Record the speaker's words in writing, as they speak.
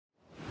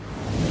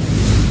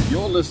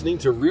listening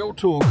to Real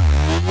Talk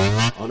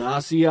on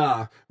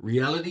RCR,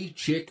 Reality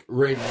Check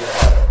Radio.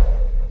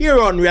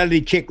 You're on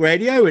Reality Check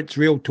Radio. It's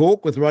Real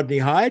Talk with Rodney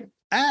Hyde.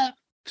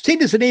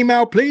 Send us an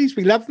email, please.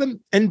 We love them.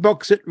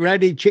 Inbox at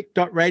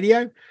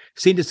realitycheck.radio.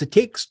 Send us a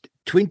text,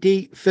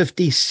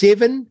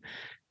 2057.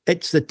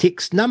 It's the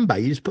text number.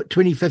 You just put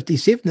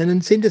 2057 in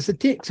and send us a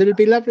text. It'd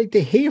be lovely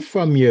to hear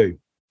from you.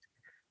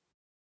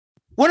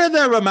 One of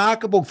the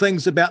remarkable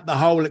things about the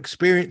whole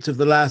experience of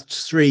the last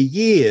 3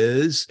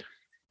 years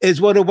is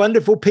what a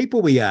wonderful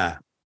people we are.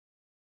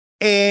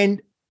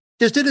 And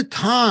just at a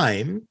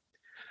time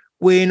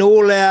when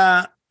all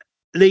our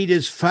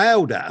leaders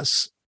failed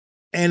us,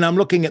 and I'm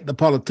looking at the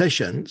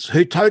politicians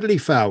who totally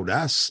failed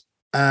us,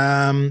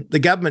 the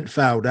government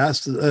failed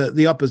us,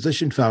 the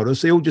opposition failed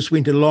us, they all just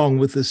went along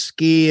with the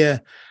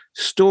scare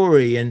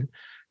story and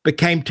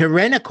became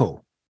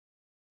tyrannical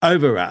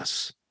over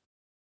us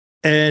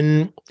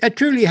in a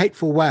truly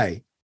hateful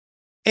way.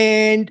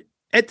 And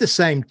at the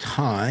same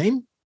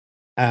time,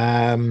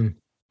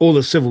 all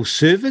the civil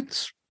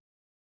servants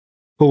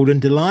pulled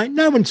into line.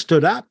 No one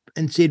stood up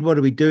and said, what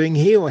are we doing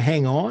here? Or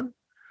hang on,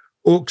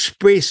 or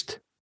expressed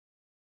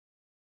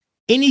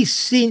any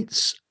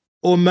sense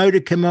or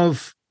modicum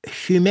of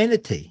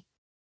humanity.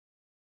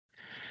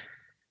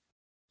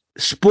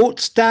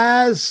 Sports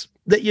stars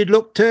that you'd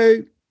look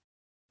to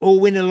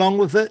all went along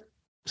with it.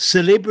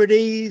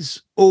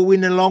 Celebrities all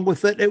went along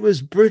with it. It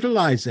was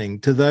brutalizing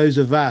to those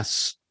of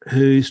us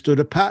who stood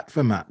apart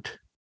from it.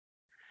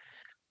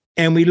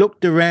 And we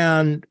looked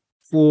around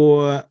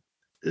for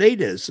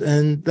leaders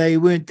and they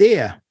weren't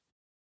there.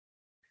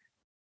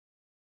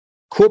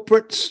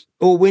 Corporates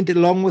all went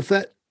along with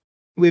it.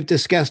 We've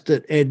discussed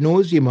it ad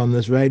nauseum on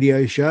this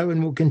radio show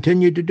and will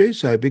continue to do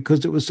so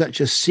because it was such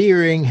a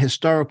searing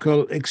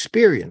historical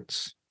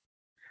experience.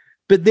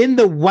 But then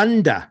the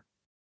wonder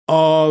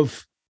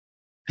of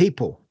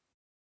people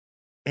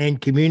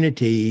and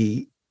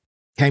community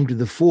came to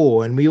the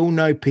fore, and we all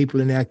know people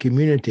in our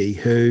community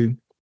who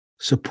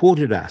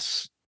supported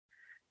us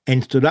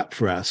and stood up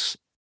for us.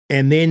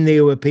 And then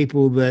there were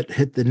people that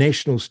hit the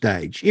national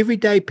stage,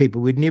 everyday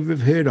people we'd never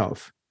have heard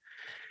of.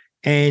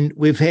 And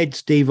we've had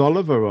Steve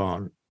Oliver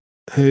on,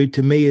 who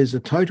to me is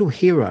a total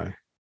hero,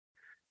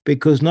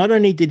 because not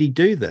only did he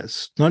do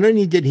this, not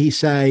only did he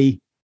say,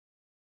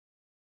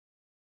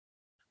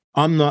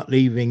 I'm not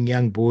leaving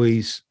young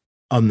boys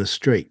on the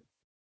street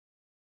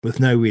with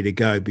nowhere to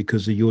go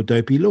because of your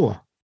dopey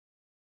law.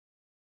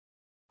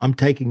 I'm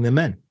taking them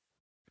in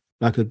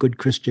like a good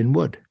Christian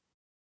would.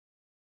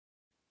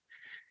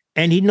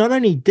 And he not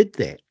only did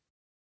that,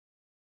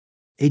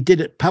 he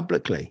did it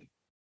publicly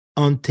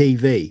on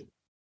TV,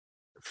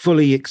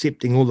 fully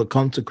accepting all the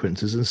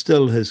consequences, and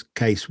still his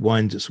case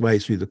winds its way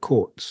through the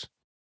courts.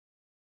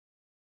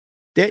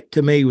 That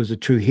to me was a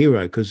true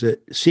hero, because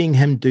seeing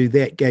him do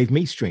that gave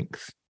me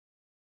strength.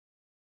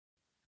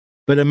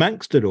 But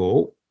amongst it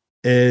all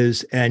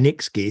is our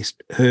next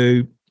guest,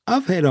 who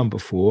I've had on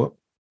before,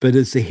 but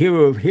is the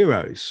hero of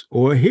heroes,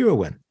 or a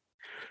heroine.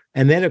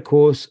 And that, of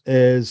course,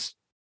 is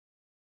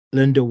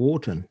Lynda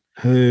Wharton,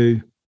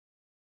 who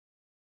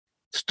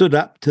stood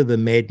up to the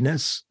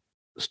madness,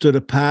 stood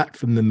apart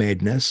from the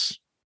madness,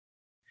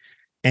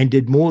 and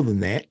did more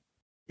than that.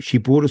 She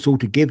brought us all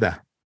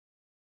together.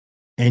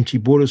 And she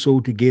brought us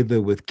all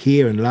together with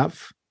care and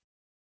love.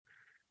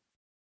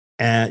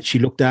 She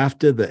looked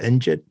after the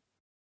injured.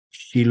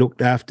 She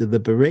looked after the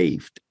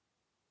bereaved.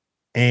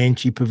 And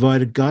she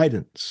provided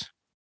guidance.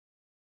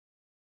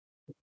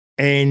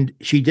 And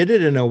she did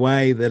it in a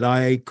way that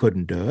I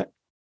couldn't do it.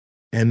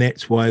 And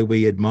that's why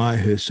we admire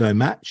her so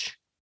much.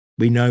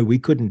 We know we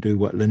couldn't do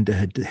what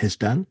Lynda has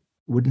done.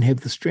 Wouldn't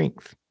have the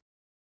strength.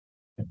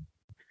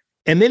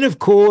 And then, of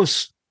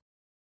course,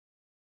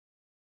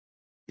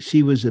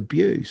 she was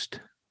abused.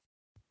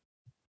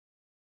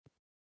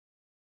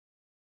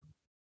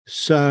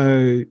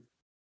 So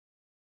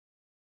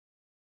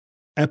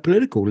our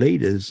political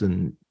leaders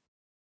and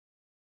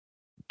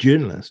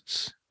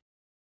journalists,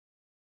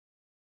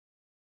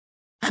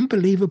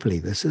 unbelievably,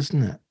 this,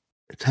 isn't it?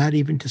 It's hard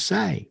even to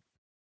say,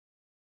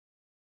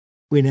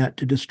 went out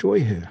to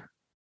destroy her.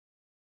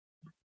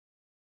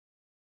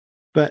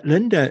 But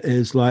Lynda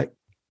is like,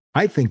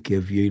 I think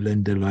of you,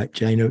 Lynda, like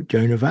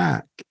Joan of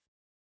Arc.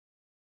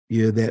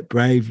 You're that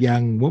brave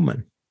young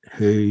woman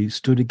who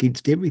stood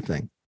against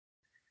everything.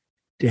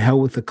 To hell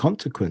with the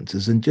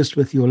consequences. And just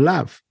with your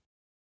love,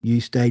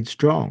 you stayed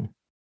strong.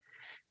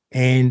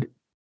 And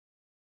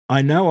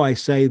I know I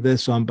say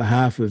this on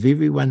behalf of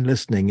everyone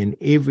listening and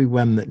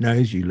everyone that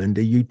knows you,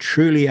 Lynda. You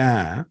truly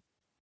are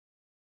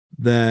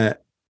the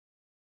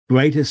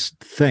greatest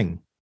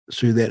thing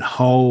through that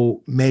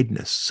whole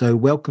madness. So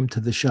welcome to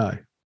the show.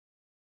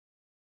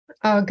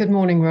 Oh, good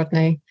morning,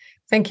 Rodney.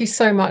 Thank you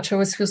so much. I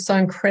always feel so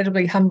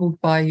incredibly humbled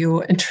by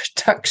your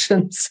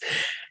introductions.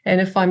 And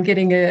if I'm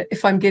getting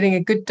a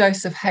good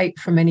dose of hate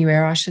from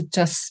anywhere, I should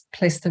just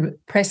press the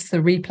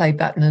replay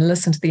button and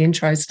listen to the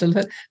intros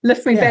to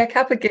lift me back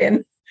up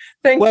again.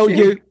 Thank you.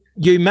 Well,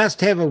 you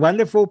must have a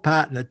wonderful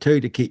partner too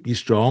to keep you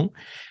strong.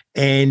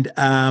 And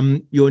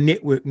your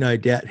network, no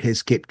doubt,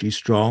 has kept you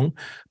strong.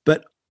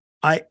 But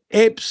I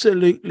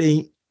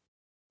absolutely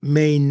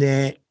mean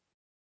that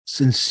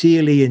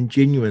sincerely and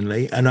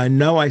genuinely. And I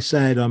know I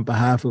say it on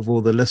behalf of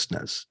all the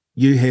listeners.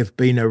 You have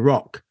been a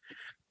rock.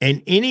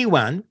 And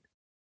anyone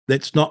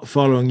that's not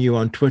following you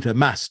on Twitter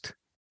must.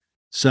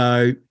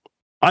 So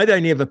I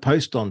don't ever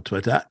post on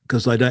Twitter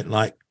because I don't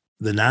like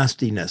the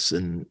nastiness,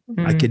 and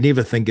I can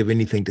never think of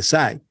anything to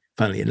say,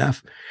 funnily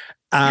enough.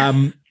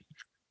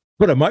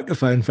 Put a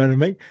microphone in front of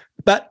me.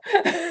 But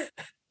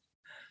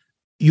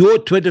your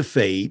Twitter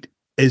feed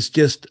is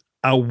just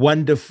a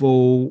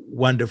wonderful,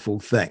 wonderful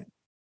thing.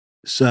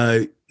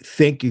 So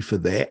thank you for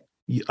that.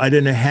 I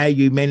don't know how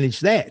you manage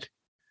that.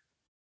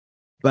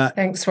 But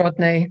thanks,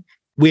 Rodney.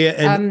 We're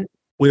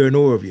in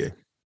awe of you.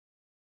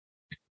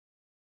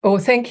 Oh,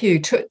 thank you.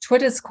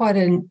 Twitter's quite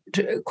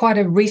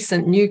a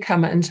recent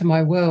newcomer into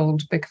my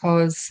world,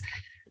 because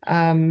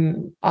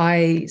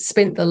I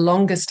spent the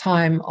longest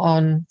time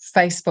on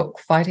Facebook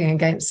fighting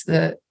against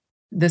the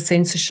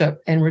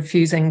censorship and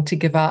refusing to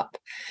give up.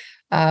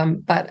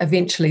 But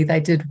eventually they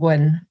did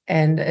win,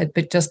 and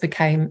it just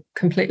became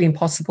completely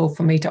impossible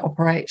for me to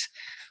operate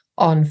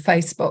on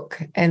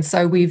Facebook. And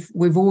so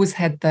we've always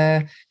had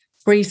the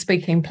free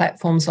speaking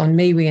platforms on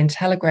MeWe and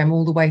Telegram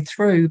all the way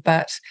through.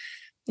 But,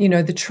 you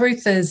know, the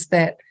truth is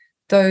that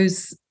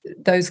those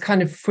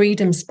kind of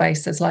freedom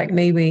spaces like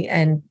MeWe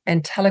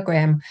and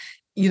Telegram,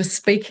 you're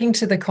speaking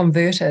to the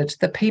converted.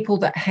 The people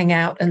that hang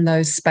out in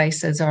those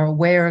spaces are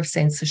aware of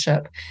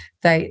censorship.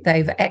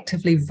 They've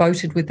actively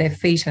voted with their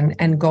feet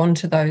and gone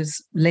to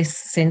those less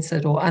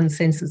censored or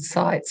uncensored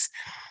sites.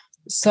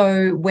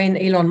 So when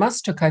Elon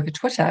Musk took over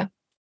Twitter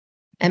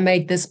and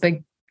made this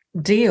big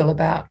deal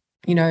about,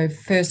 you know,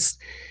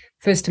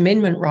 First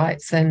Amendment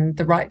rights and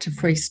the right to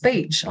free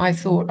speech, I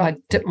thought I'd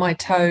dip my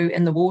toe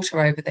in the water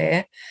over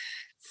there,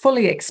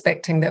 fully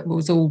expecting that it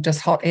was all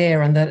just hot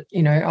air and that,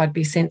 you know, I'd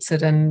be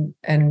censored and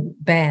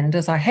banned,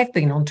 as I have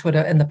been on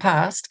Twitter in the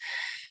past.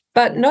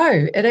 But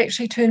no, it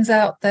actually turns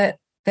out that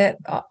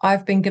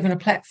I've been given a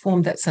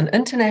platform that's an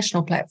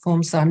international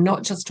platform. So I'm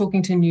not just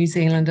talking to New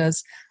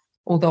Zealanders,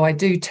 although I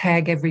do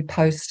tag every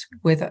post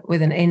with an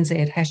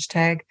NZ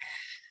hashtag.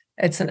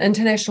 It's an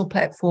international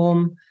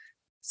platform.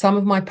 Some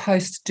of my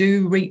posts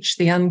do reach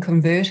the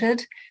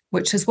unconverted,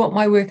 which is what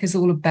my work is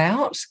all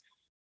about.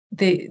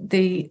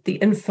 The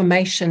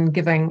information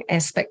giving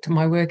aspect of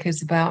my work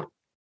is about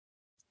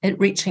it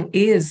reaching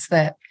ears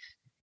that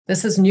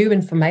this is new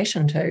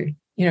information to.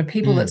 You know,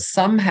 people that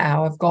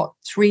somehow have got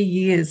 3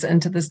 years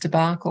into this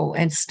debacle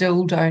and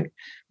still don't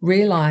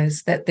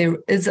realize that there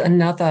is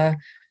another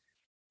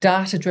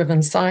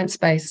data-driven,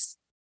 science-based,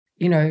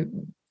 you know,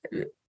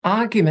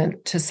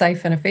 argument to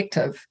safe and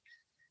effective.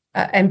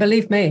 And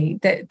believe me,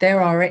 that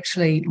there are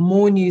actually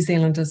more New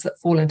Zealanders that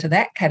fall into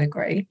that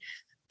category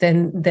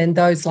than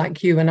those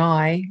like you and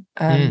I,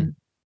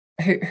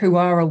 who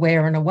are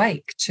aware and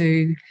awake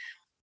to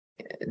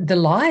the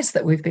lies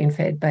that we've been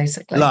fed,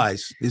 basically.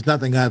 Lies. There's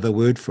nothing other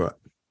word for it.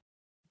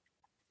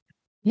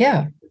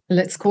 Yeah,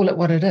 let's call it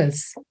what it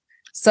is.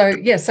 So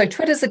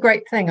Twitter's a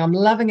great thing. I'm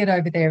loving it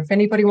over there. If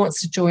anybody wants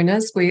to join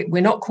us,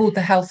 we're not called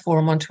the Health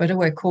Forum on Twitter.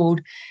 We're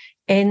called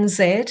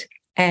NZ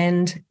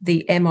and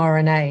the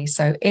mRNA.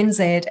 So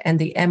NZ and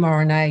the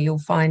mRNA, you'll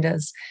find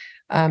us.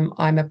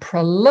 I'm a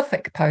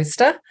prolific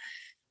poster.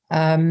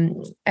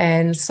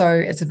 And so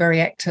it's a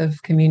very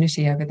active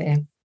community over there.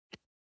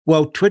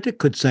 Well, Twitter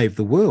could save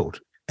the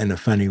world in a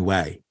funny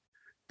way,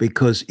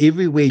 because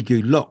everywhere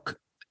you look,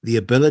 the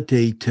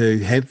ability to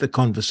have the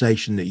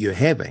conversation that you're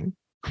having,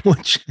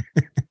 which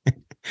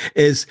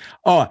is,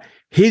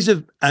 here's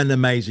an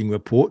amazing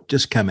report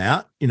just come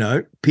out, you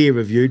know,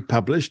 peer-reviewed,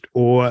 published,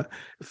 or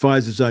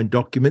Pfizer's own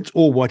documents,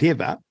 or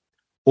whatever,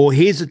 or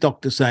here's a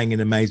doctor saying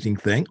an amazing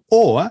thing,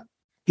 or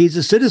here's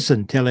a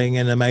citizen telling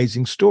an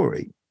amazing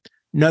story.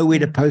 Nowhere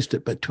to post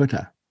it but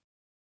Twitter.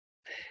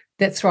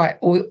 That's right.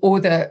 Or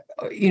the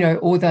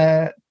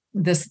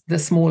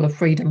smaller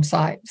freedom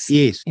sites.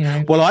 Yes. You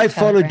know, well, I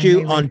followed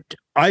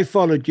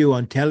you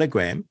on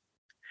Telegram,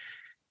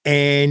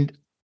 and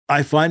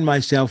I find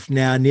myself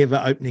now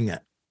never opening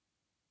it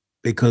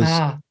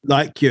because,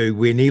 like you,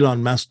 when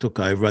Elon Musk took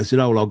over, I said,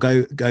 I'll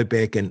go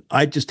back, and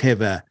I just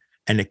have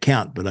an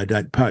account, but I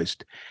don't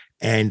post,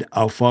 and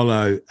I'll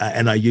follow,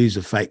 and I use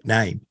a fake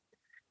name,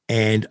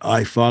 and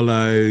I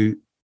follow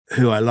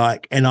who I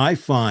like, and I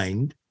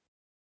find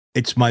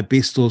it's my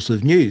best source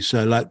of news.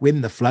 So like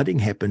when the flooding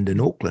happened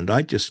in Auckland,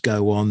 I just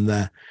go on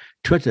the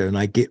Twitter and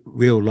I get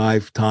real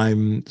live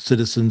time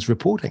citizens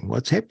reporting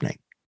what's happening.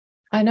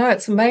 I know,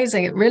 it's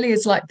amazing. It really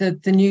is like the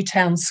new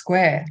town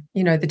square,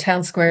 you know, the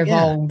town square of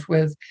old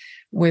with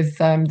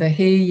the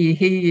hear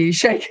ye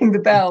shaking the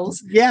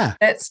bells. Yeah.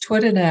 That's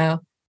Twitter now.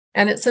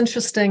 And it's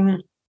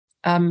interesting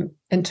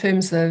in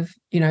terms of,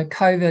 you know,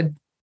 COVID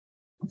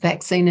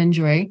vaccine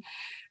injury.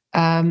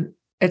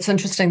 It's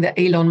interesting that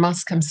Elon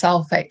Musk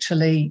himself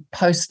actually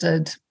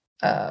posted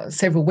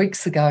several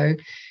weeks ago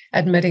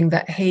admitting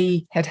that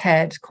he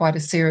had quite a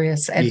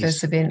serious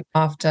adverse event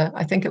after,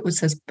 I think it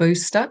was his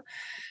booster.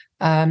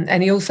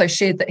 And he also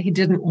shared that he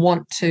didn't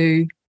want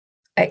to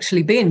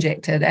actually be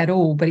injected at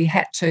all, but he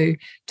had to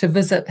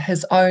visit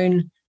his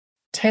own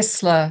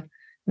Tesla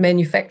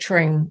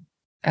manufacturing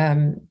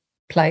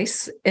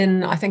place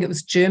in, I think it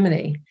was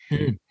Germany.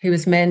 He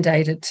was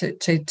mandated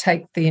to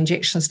take the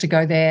injections to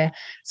go there.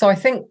 So I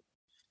think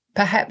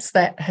perhaps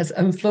that has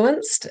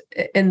influenced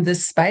in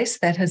this space,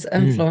 that has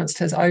influenced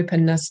his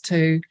openness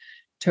to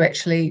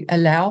actually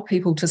allow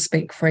people to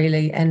speak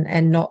freely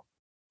and not,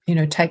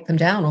 take them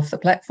down off the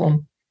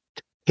platform.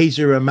 He's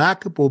a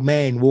remarkable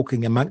man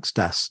walking amongst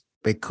us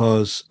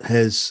because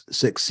his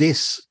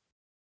success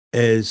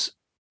is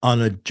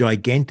on a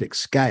gigantic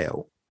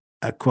scale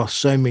across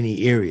so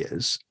many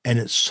areas, and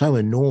it's so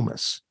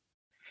enormous.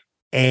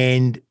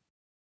 And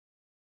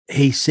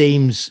he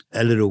seems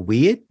a little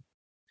weird,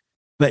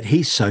 but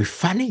he's so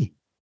funny.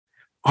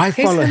 I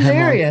follow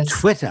him on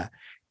Twitter,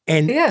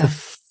 and the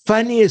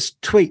funniest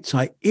tweets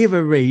I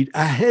ever read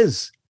are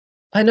his.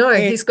 I know.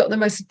 And he's got the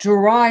most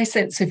dry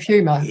sense of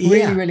humor.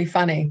 Really, really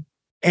funny.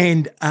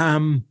 And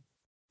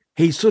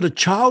he's sort of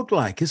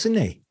childlike, isn't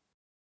he?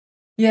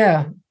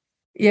 Yeah.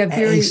 Yeah,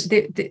 very.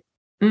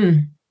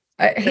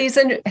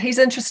 He's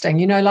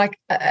interesting,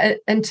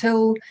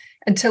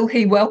 until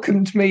he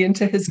welcomed me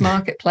into his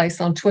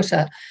marketplace on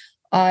Twitter,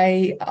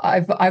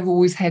 I've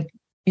always had,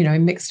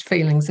 mixed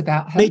feelings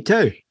about him. Me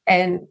too.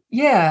 And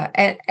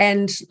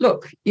and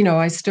look,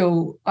 I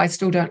still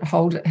don't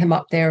hold him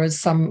up there as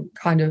some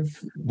kind of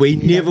we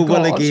never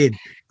will again.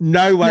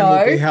 No one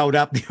will be held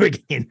up there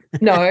again.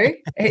 No,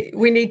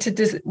 we need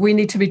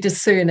to be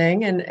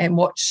discerning and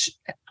watch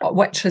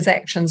his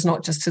actions,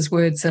 not just his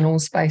words in all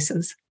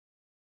spaces.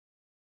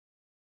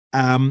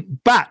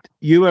 But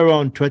you are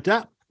on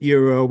Twitter.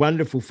 You're a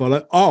wonderful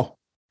follow. Oh,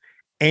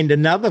 and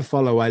another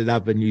follow I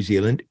love in New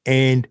Zealand,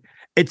 and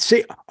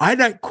I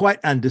don't quite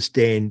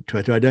understand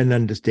Twitter. I don't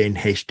understand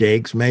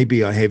hashtags.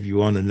 Maybe I have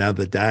you on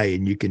another day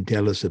and you can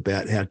tell us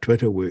about how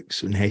Twitter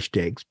works and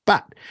hashtags.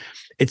 But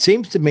it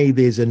seems to me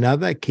there's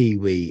another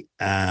Kiwi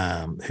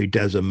who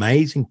does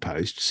amazing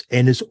posts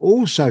and is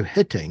also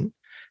hitting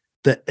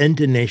the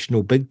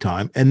international big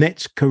time, and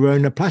that's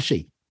Corona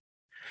Plushie.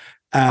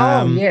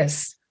 Oh,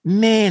 yes.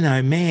 Man,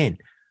 oh, man.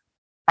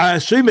 I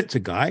assume it's a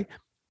guy.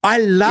 I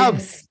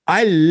love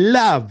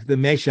the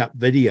mashup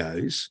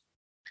videos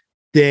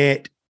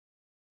that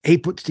he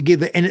puts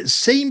together, and it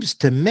seems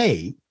to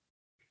me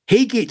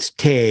he gets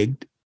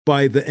tagged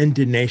by the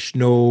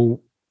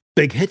international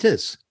big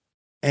hitters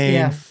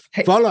and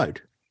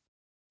followed.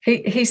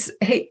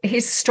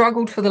 He's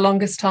struggled for the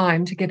longest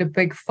time to get a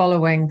big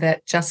following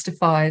that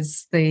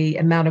justifies the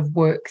amount of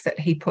work that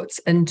he puts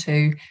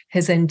into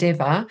his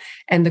endeavour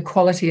and the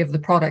quality of the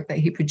product that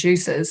he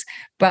produces.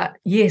 But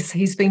yes,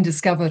 he's been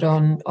discovered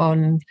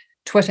on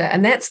Twitter,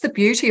 and that's the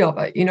beauty of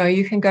it.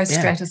 You can go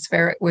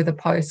stratospheric with a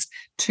post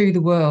to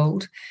the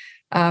world.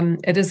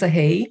 It is a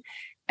he,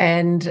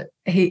 and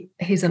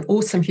he's an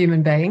awesome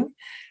human being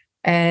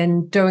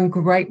and doing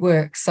great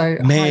work. So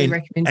I highly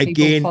recommend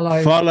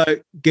people follow.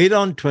 Get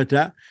on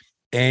Twitter,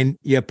 and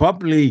you're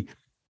probably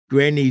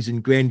grannies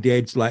and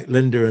granddads like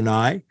Lynda and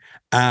I,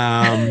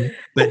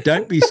 but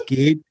don't be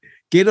scared.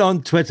 Get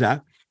on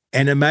Twitter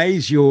and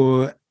amaze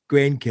your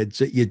grandkids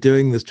that you're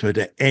doing this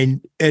Twitter,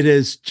 and it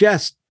is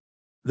just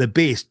the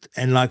best.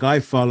 And like I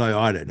follow,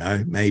 I don't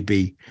know,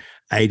 maybe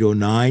 8 or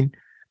 9,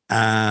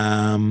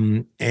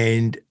 and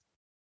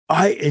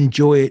I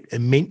enjoy it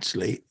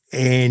immensely.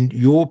 And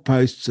your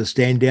posts are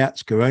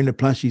standouts. Corona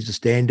Plushies are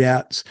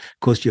standouts. Of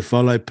course, you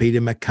follow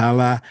Peter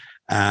McCullough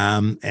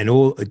and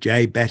all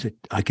Jay Batter.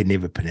 I can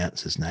never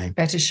pronounce his name.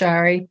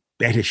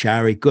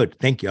 Bhattacharya. Good.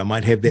 Thank you. I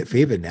might have that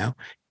forever now.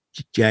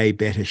 Jay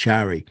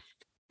Bhattacharya.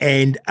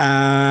 And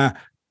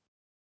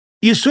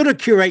you sort of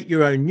curate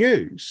your own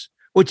news,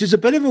 which is a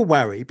bit of a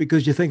worry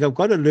because you think, I've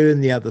got to learn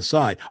the other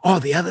side. Oh,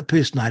 the other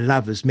person I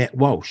love is Matt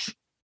Walsh.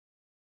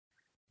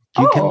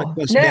 Do you come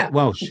across Matt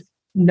Walsh?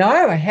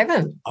 No, I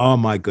haven't. Oh,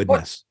 my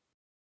goodness.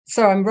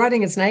 So I'm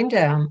writing his name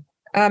down.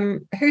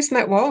 Who's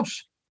Matt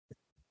Walsh?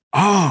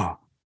 Oh,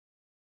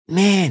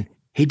 man.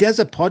 He does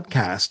a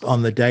podcast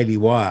on the Daily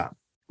Wire,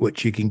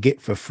 which you can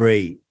get for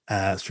free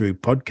through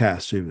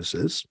podcast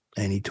services.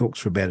 And he talks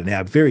for about an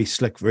hour. Very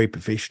slick, very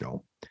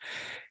professional.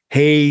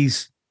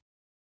 He's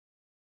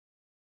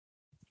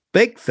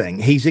big thing.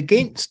 He's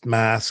against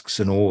masks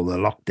and all the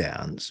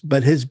lockdowns,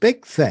 but his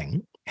big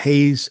thing,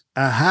 he's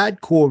a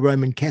hardcore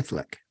Roman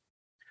Catholic.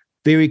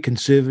 Very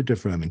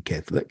conservative Roman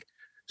Catholic,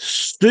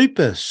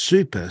 super,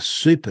 super,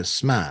 super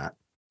smart,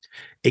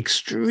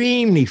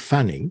 extremely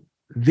funny,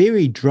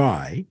 very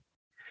dry,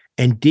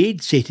 and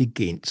dead set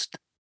against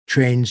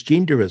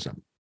transgenderism.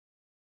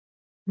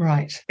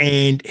 Right.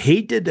 And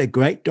he did a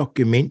great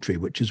documentary,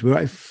 which is where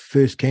I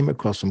first came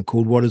across him,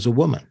 called What is a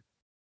Woman?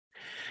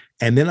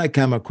 And then I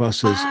came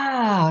across his...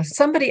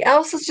 somebody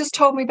else has just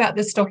told me about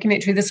this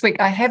documentary this week.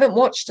 I haven't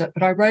watched it,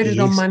 but I wrote it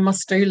on my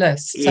must-do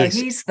list. So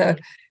he's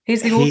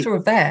the author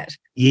of that.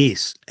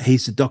 Yes,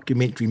 he's the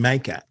documentary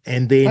maker.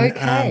 And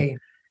then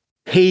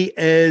he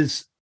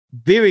is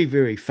very,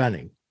 very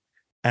funny.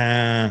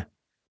 The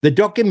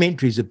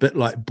documentary is a bit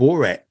like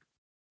Borat,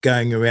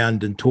 going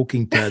around and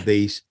talking to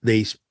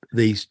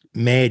these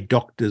mad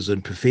doctors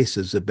and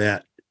professors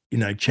about,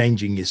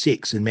 changing your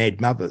sex and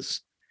mad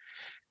mothers.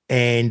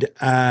 And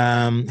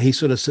he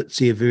sort of sits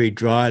here very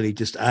dryly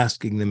just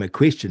asking them a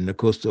question. And of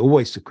course,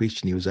 always the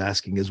question he was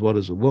asking is, what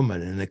is a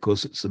woman? And of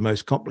course, it's the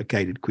most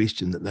complicated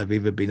question that they've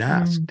ever been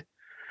asked.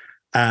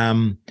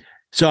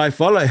 So I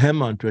follow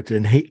him on Twitter,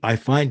 and I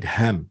find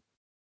him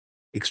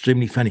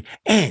extremely funny.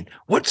 And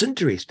what's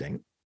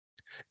interesting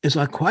is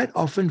I quite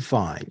often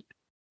find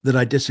that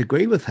I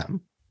disagree with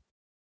him.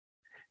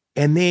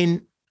 And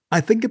then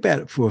I think about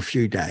it for a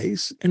few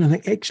days, and I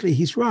think, actually,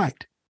 he's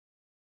right.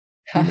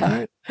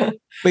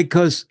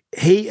 Because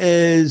he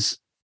is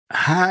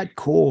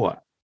hardcore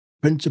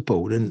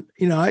principled. And,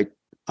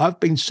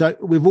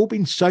 we've all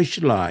been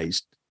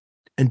socialized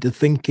into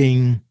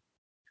thinking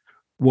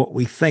what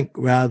we think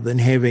rather than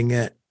having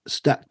it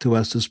stuck to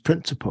us as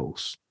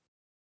principles.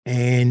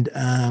 And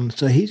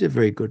so he's a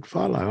very good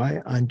follow.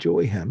 I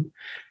enjoy him.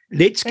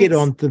 Let's get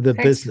on to the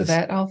business.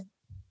 For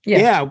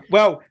that.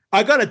 Well,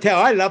 I got to tell,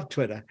 I love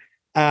Twitter.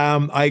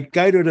 I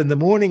go to it in the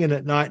morning and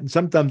at night, and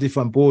sometimes if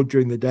I'm bored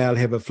during the day, I'll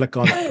have a flick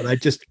on it.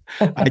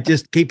 But I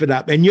just keep it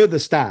up. And you're the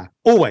star,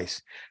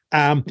 always.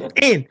 And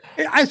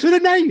I sort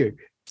of know you,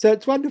 so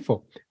it's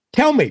wonderful.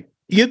 Tell me,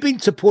 you've been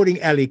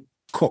supporting Ali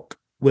Cook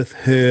with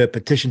her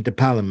petition to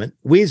Parliament.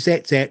 Where's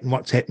that at, and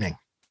what's happening?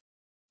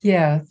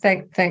 Yeah,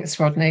 thanks,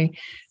 Rodney.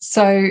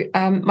 So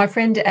my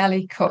friend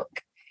Ali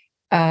Cook,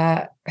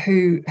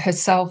 who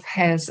herself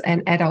has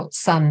an adult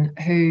son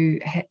who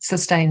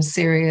sustained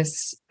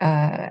serious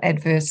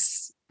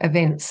adverse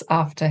events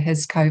after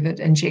his COVID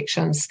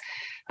injections,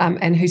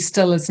 and who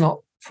still is not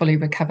fully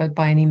recovered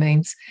by any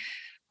means.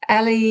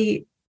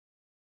 Ali,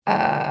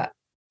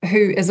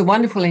 who is a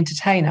wonderful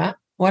entertainer,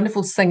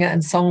 wonderful singer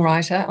and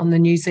songwriter on the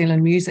New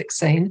Zealand music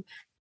scene,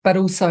 but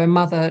also a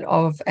mother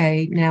of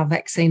a now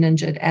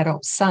vaccine-injured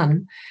adult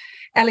son.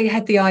 Ali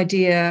had the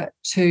idea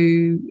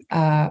to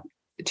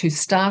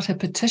start a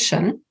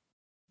petition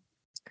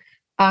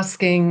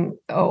asking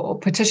or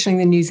petitioning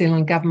the New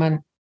Zealand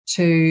government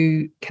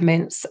to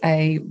commence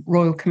a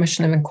Royal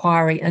Commission of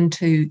Inquiry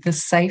into the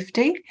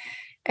safety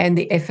and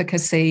the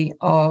efficacy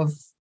of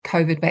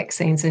COVID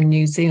vaccines in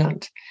New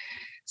Zealand.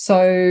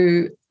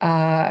 So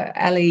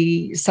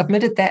Ali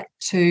submitted that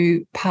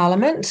to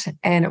Parliament,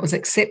 and it was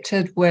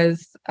accepted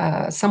with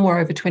somewhere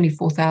over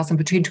 24,000,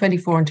 between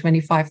 24 and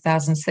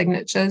 25,000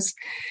 signatures.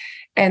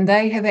 And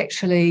they have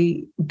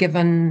actually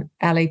given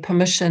Ali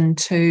permission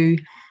to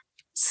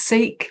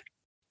seek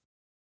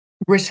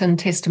written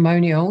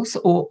testimonials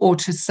or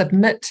to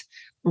submit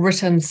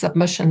written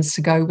submissions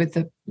to go with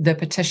the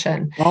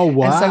petition. Oh,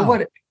 wow. And so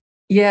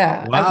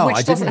wow, which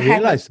I doesn't didn't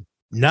realize. happen.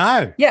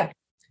 No. Yeah.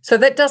 So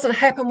that doesn't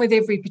happen with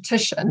every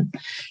petition,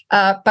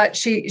 but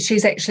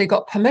she's actually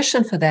got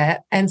permission for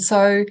that. And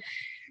so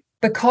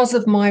because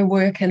of my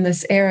work in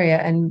this area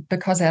and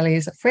because Ali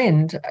is a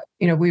friend,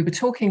 we were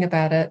talking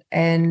about it,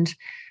 and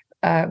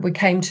we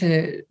came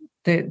to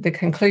the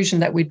conclusion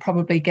that we'd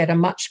probably get a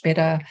much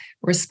better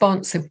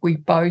response if we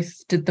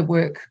both did the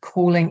work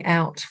calling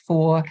out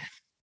for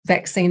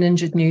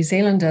vaccine-injured New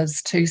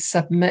Zealanders to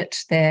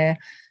submit their,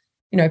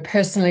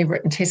 personally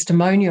written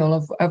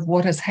testimonial of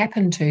what has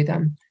happened to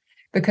them.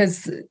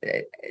 Because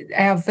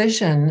our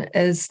vision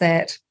is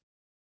that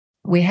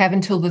we have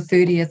until the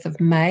 30th of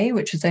May,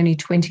 which is only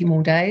 20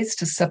 more days,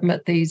 to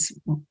submit these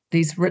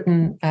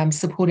written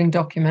supporting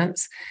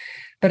documents.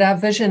 But our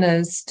vision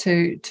is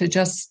to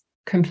just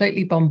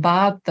completely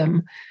bombard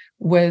them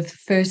with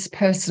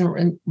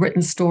first-person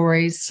written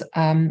stories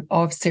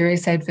of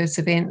serious adverse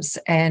events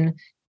and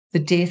the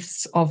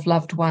deaths of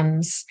loved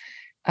ones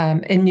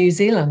in New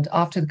Zealand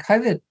after the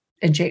COVID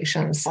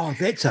injections. Oh,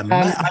 that's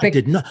amazing! I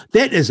did not.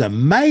 That is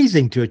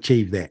amazing to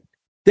achieve that.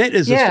 That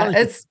is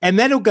astonishing, and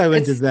that'll go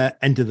into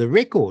the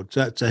record.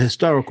 So it's a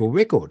historical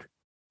record.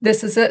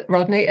 This is it,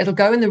 Rodney. It'll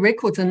go in the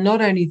records, and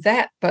not only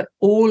that, but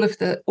all of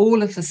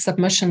the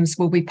submissions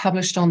will be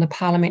published on the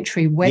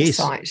parliamentary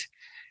website. Yes.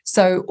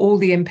 So all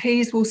the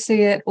MPs will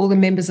see it. All the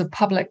members of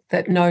public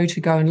that know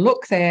to go and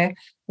look there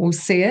will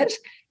see it.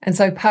 And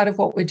so part of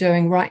what we're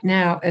doing right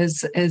now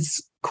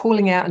is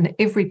calling out in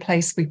every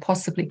place we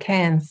possibly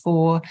can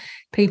for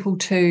people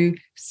to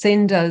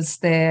send us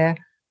their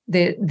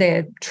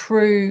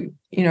true,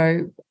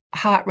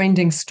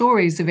 heart-rending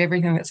stories of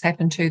everything that's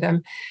happened to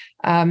them.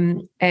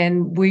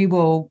 And we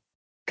will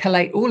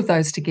collate all of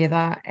those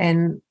together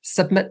and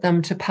submit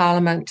them to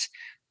Parliament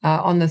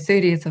on the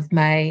 30th of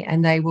May,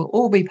 and they will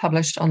all be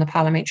published on the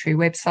parliamentary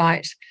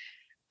website.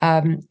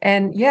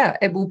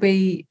 It will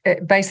be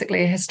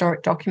basically a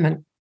historic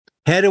document.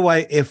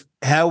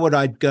 How would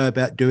I go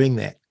about doing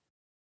that?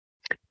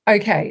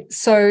 Okay,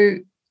 so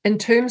in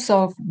terms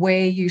of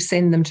where you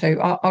send them to,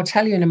 I'll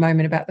tell you in a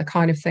moment about the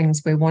kind of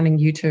things we're wanting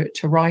you to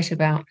write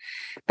about.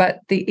 But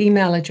the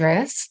email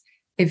address,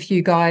 if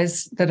you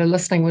guys that are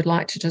listening would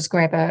like to just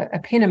grab a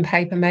pen and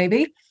paper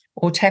maybe,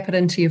 or tap it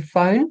into your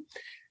phone.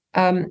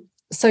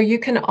 So you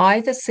can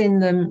either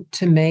send them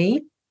to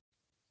me,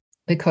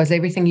 because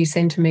everything you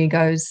send to me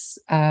goes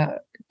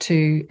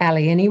to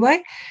Ali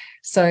anyway.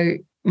 So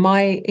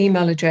my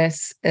email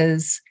address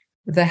is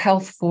the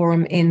Health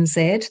Forum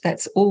NZ.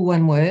 That's all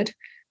one word.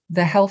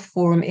 The Health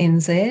Forum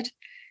NZ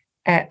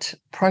at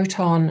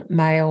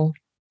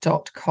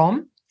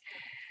protonmail.com.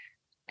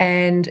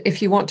 And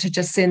if you want to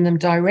just send them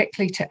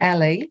directly to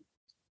Ali,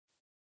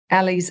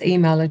 Ali's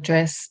email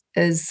address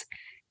is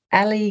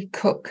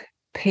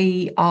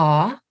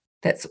AlyCookPR.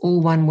 That's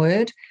all one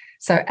word.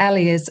 So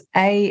Ali is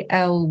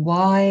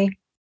ALYCOOKP.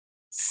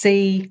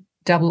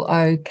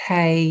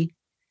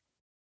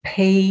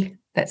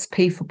 That's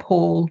P for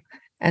Paul,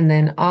 and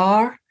then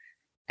R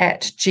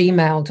at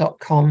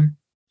gmail.com.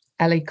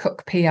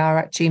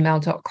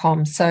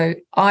 AlyCookPR@gmail.com. So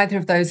either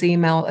of those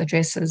email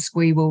addresses,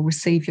 we will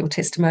receive your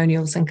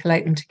testimonials and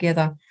collate them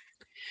together.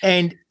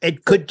 And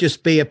it could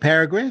just be a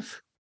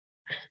paragraph?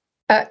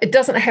 It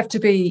doesn't have to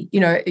be,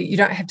 you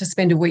don't have to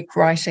spend a week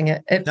writing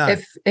it.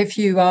 If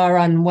you are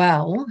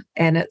unwell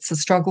and it's a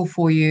struggle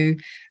for you,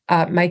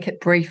 make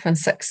it brief and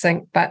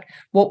succinct. But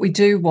what we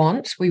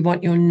want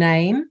your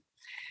name,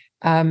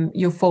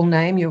 your full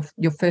name, your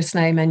first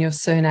name and your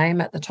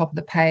surname at the top of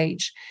the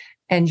page,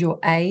 and your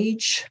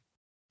age,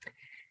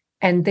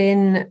 and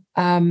then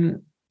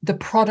the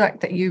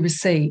product that you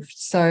received.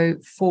 So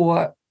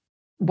for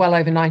well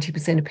over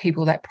 90% of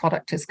people, that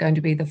product is going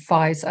to be the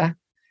Pfizer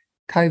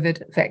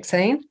COVID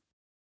vaccine.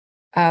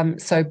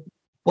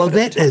 Well,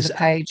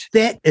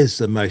 that is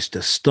the most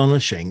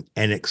astonishing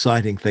and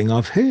exciting thing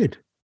I've heard.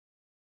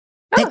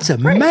 That's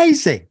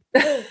amazing.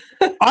 Is.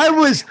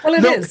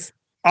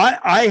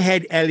 I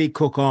had Ali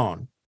Cook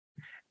on,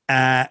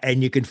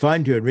 and you can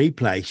find her in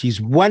replay. She's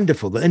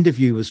wonderful. The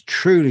interview was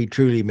truly,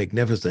 truly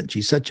magnificent.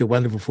 She's such a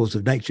wonderful force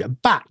of nature.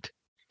 But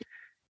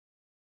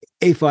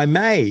if I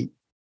may,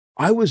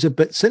 I was a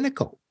bit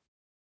cynical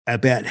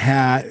about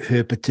how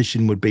her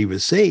petition would be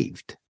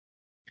received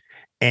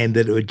and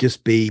that it would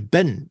just be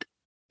binned.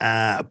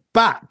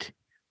 But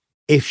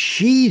if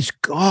she's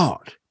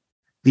got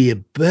the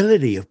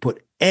ability of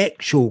put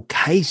actual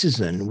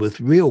cases in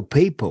with real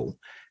people,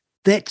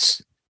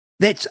 that's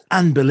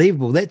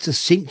unbelievable. That's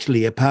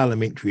essentially a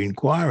parliamentary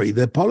inquiry.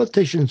 The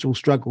politicians will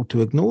struggle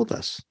to ignore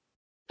this.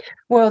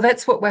 Well,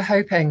 that's what we're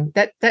hoping.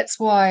 That's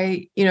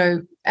why,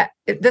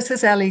 this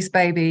is Ali's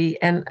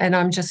baby, and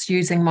I'm just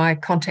using my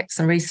contacts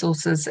and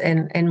resources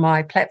and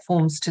my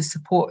platforms to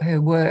support her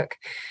work.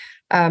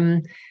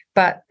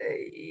 But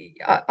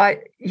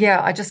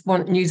I just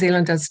want New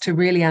Zealanders to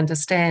really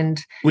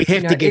understand. We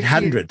have to get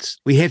hundreds.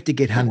 We have to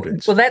get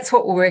hundreds. Well, that's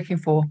what we're working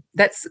for.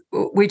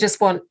 We just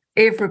want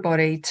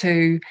everybody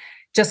to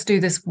just do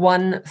this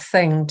one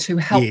thing to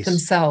help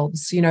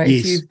themselves.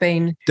 If you've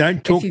been,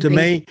 don't talk to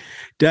me,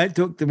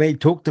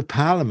 talk to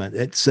Parliament.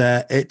 It's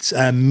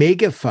a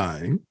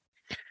megaphone.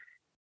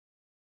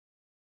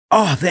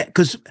 Oh,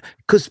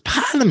 because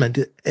Parliament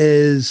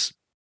is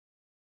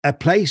a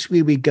place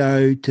where we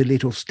go to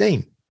let off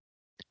steam.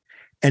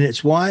 And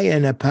it's why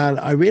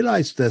I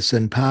realised this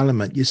in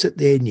Parliament, you sit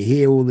there and you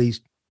hear all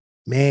these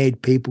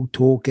mad people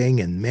talking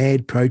and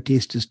mad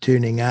protesters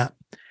turning up.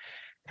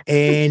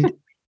 And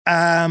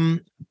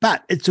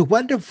but it's a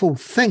wonderful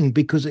thing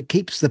because it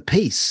keeps the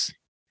peace,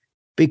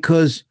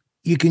 because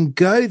you can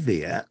go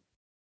there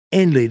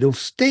and let off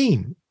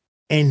steam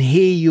and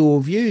hear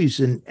your views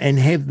and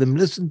have them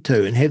listened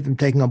to and have them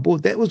taken on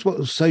board. That was what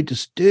was so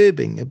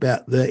disturbing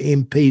about the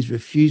MPs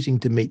refusing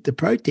to meet the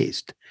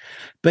protest.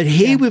 But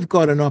here we've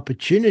got an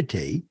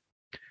opportunity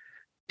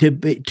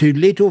to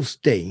let off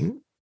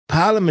steam.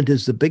 Parliament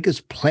is the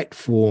biggest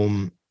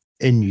platform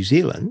in New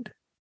Zealand,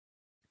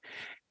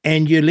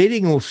 and you're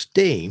letting off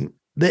steam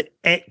that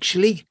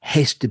actually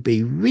has to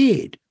be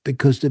read,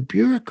 because the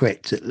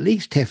bureaucrats at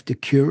least have to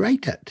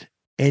curate it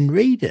and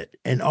read it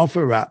and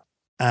offer up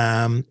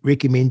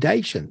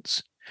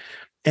recommendations.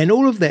 And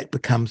all of that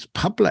becomes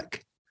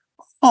public.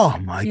 Oh,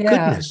 my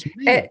goodness.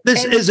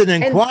 This is an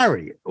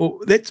inquiry.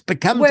 That's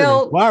become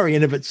an inquiry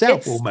in of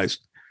itself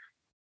almost.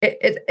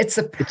 It's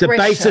a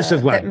basis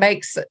of what that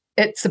makes it.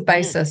 It's a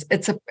basis.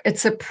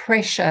 It's a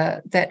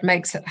pressure that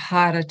makes it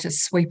harder to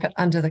sweep it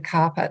under the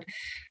carpet.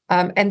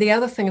 And the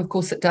other thing, of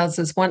course, it does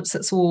is once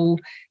it's all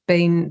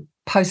been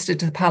posted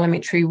to the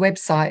parliamentary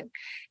website,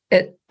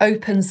 it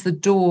opens the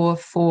door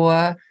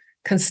for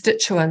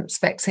constituents,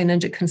 vaccine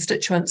injured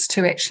constituents,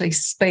 to actually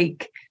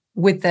speak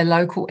with their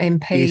local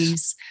MPs.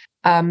 Yes.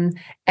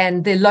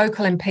 And their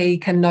local MP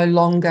can no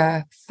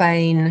longer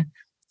feign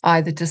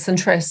either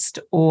disinterest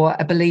or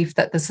a belief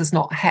that this is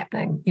not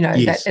happening,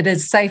 that it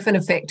is safe and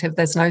effective.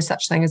 There's no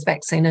such thing as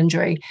vaccine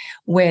injury.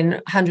 When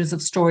hundreds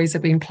of stories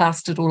have been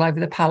plastered all over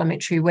the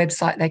parliamentary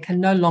website, they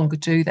can no longer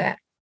do that.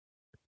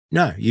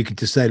 No, you can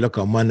just say, look,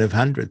 I'm one of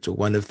hundreds or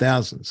one of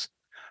thousands.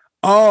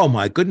 Oh,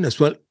 my goodness.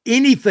 Well,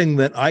 anything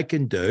that I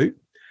can do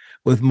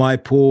with my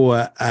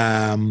poor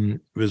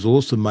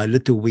resource and my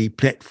little wee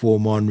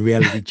platform on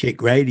Reality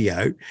Check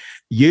Radio,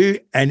 you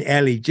and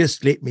Ali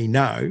just let me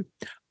know.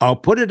 I'll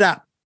put it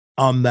up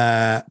on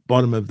the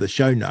bottom of the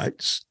show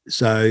notes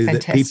so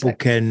that people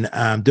can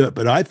do it.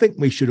 But I think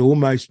we should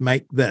almost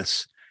make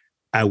this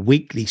a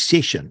weekly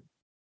session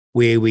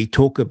where we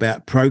talk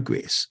about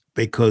progress,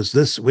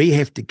 because we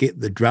have to get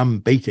the drum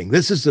beating.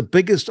 This is the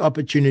biggest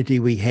opportunity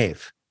we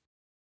have.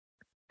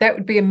 That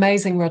would be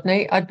amazing,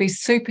 Rodney. I'd be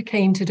super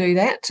keen to do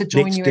that, to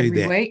join you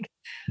every week.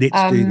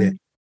 Let's do that.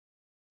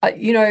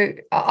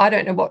 I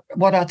don't know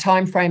what our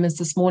time frame is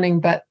this morning,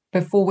 but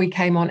before we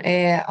came on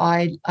air,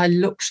 I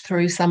looked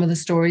through some of the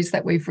stories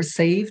that we've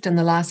received in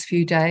the last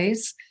few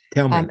days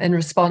in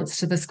response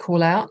to this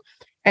call out.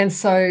 And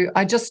so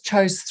I just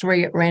chose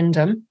 3 at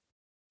random.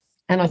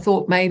 And I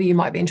thought maybe you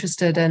might be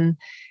interested in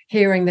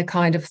hearing the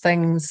kind of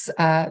things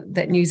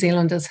that New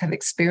Zealanders have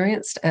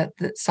experienced at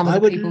some of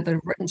the people that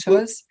have written to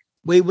us.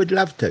 We would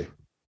love to.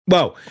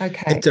 Well,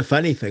 okay. It's a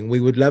funny thing. We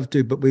would love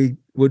to, but we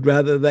would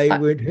rather they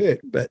weren't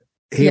hurt. But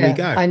here we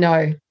go. I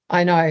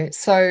know.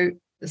 So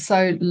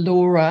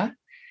Laura,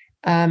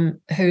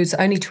 who's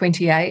only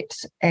 28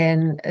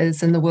 and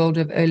is in the world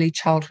of early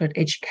childhood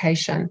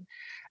education,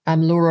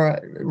 Laura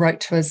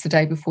wrote to us the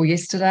day before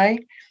yesterday.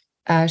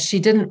 She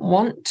didn't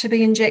want to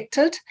be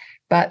injected,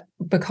 but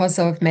because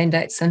of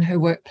mandates in her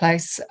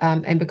workplace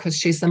and because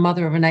she's the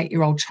mother of an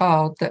 8-year-old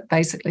child that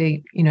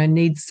basically,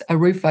 needs a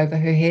roof over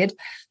her head,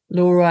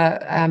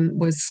 Laura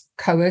was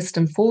coerced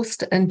and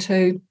forced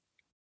into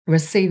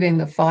receiving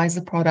the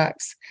Pfizer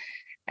products.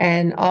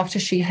 And after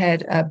she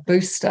had a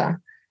booster,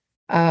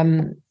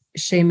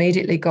 she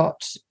immediately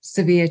got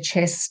severe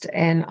chest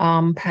and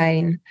arm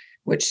pain,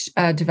 which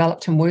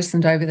developed and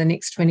worsened over the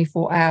next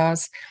 24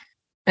 hours.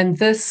 And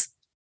this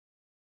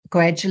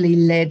gradually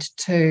led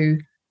to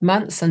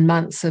months and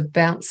months of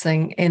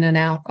bouncing in and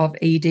out of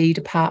ED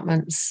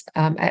departments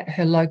at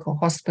her local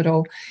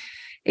hospital.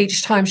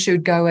 Each time she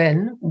would go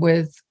in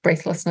with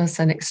breathlessness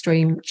and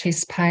extreme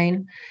chest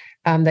pain,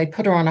 they'd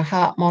put her on a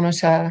heart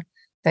monitor,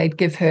 they'd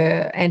give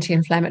her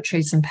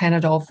anti-inflammatories and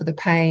Panadol for the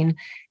pain,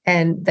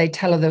 and they'd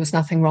tell her there was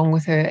nothing wrong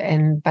with her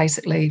and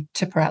basically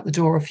tip her out the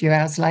door a few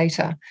hours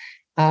later.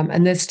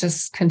 And this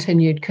just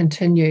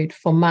continued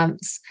for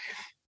months.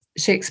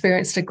 She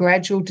experienced a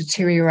gradual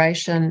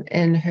deterioration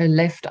in her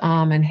left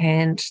arm and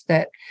hand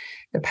that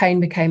the pain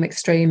became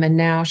extreme, and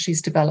now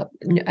she's developed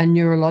a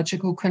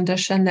neurological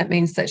condition. That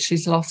means that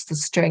she's lost the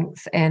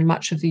strength and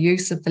much of the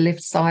use of the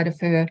left side of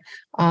her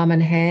arm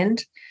and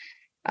hand.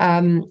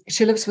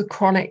 She lives with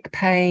chronic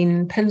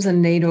pain, pins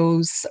and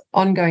needles,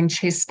 ongoing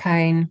chest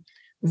pain,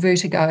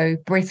 vertigo,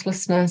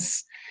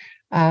 breathlessness,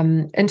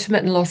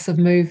 intermittent loss of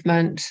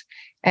movement,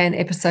 and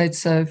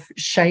episodes of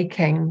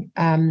shaking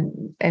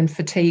and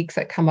fatigue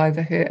that come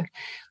over her.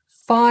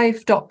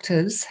 5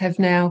 doctors have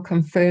now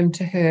confirmed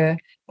to her,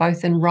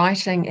 both in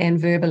writing and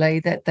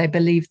verbally, that they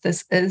believe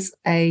this is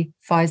a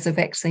Pfizer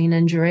vaccine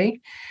injury.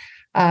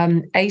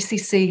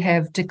 ACC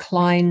have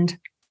declined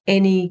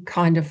any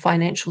kind of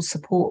financial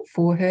support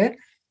for her.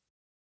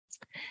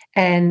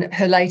 And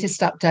her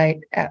latest update,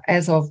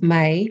 as of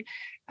May,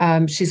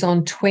 she's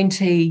on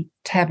 20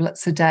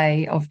 tablets a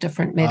day of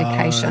different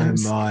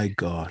medications. Oh, my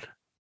God.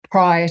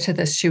 Prior to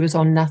this, she was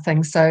on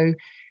nothing. So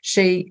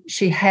she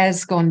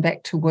has gone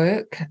back to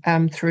work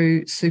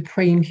through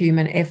supreme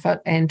human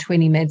effort and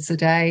 20 meds a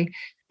day,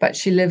 but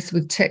she lives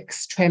with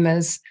tics,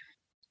 tremors,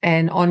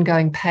 and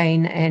ongoing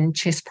pain and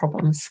chest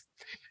problems.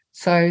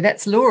 So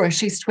that's Laura.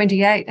 She's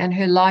 28, and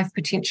her life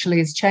potentially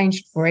has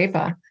changed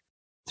forever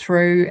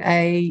through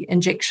a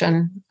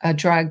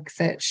drug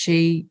that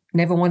she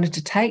never wanted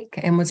to take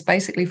and was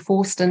basically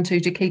forced into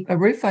to keep a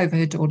roof over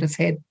her daughter's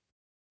head.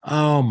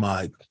 Oh,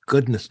 my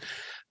goodness.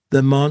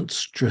 The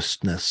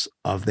monstrousness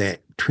of that.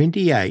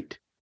 28,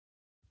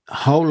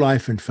 whole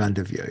life in front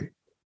of you,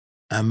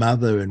 a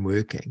mother and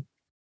working.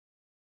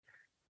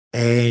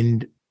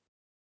 And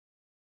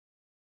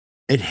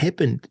it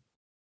happened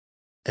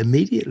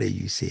immediately,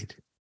 you said.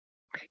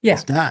 Yeah.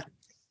 Start.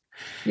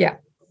 Yeah.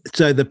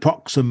 So the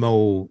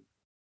proximal,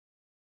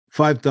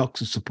 5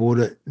 doctors support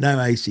it, no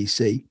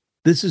ACC.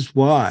 This is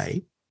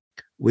why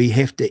we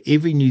have to,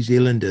 every New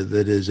Zealander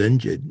that is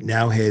injured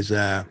now has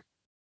a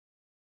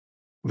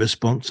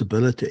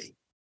responsibility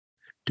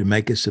to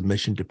make a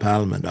submission to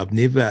Parliament. I've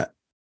never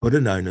put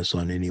an onus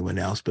on anyone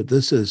else, but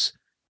this is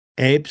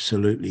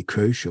absolutely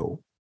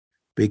crucial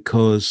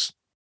because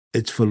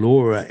it's for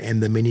Laura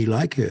and the many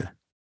like her.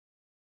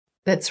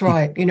 That's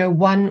right.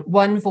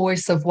 One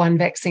voice of one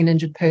vaccine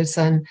injured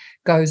person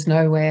goes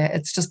nowhere.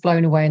 It's just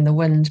blown away in the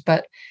wind.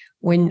 But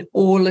when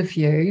all of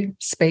you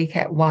speak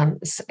at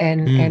once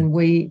and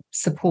we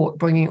support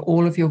bringing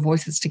all of your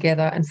voices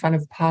together in front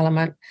of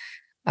Parliament,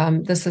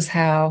 this is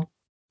how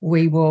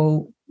we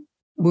will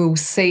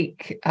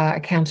seek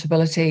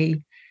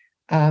accountability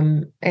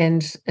and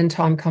in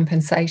time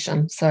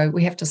compensation. So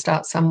we have to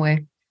start somewhere.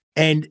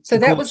 And so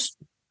that was.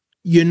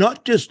 You're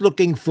not just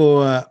looking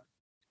for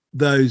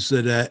those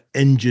that are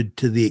injured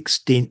to the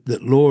extent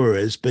that Laura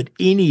is, but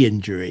any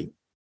injury,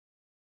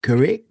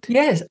 correct?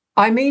 Yes.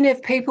 I mean,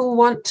 if people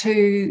want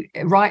to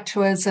write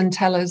to us and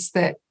tell us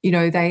that,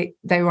 they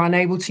were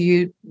unable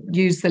to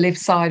use the left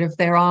side of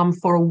their arm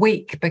for a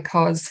week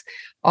because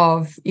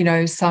of,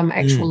 some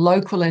actual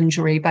local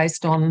injury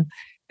based on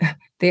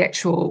the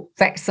actual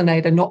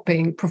vaccinator not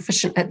being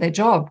proficient at their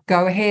job,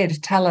 go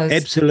ahead, tell us.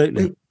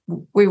 Absolutely.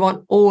 We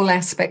want all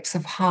aspects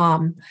of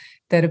harm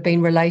that have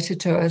been related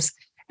to us.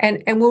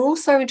 And we're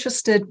also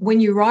interested, when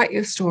you write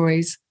your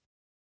stories,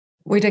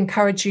 we'd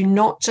encourage you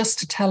not just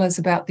to tell us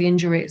about the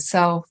injury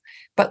itself,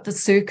 but the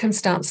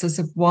circumstances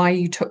of why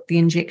you took the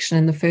injection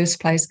in the first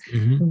place.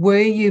 Mm-hmm. Were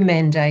you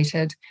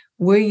mandated?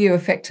 Were you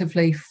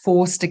effectively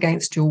forced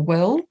against your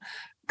will,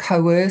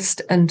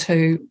 coerced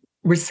into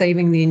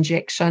receiving the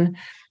injection?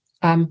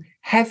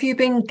 Have you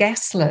been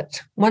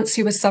gaslit once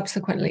you were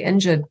subsequently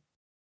injured?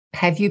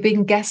 Have you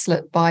been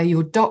gaslit by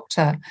your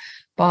doctor,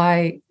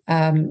 by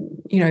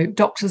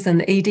doctors in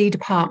the ED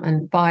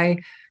department, by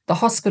the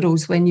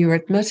hospitals when you're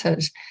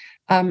admitted?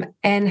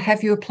 And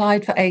have you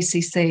applied for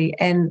ACC?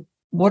 And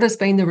what has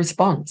been the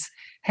response?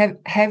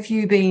 Have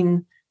you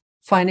been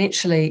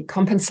financially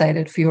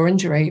compensated for your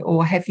injury,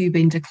 or have you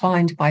been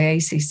declined by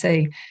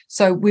ACC?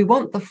 So we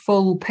want the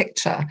full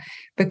picture,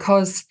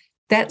 because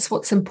that's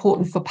what's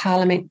important for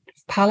Parliament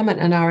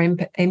and our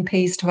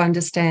MPs to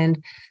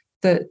understand,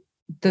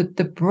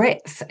 the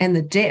breadth and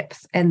the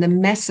depth and the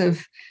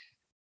massive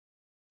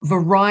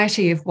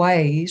variety of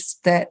ways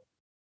that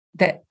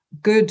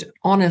good,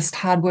 honest,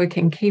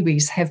 hardworking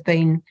Kiwis have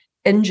been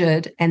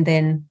injured and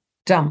then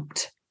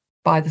dumped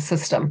by the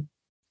system.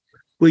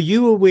 Were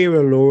you aware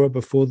of Laura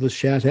before the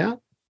shout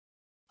out?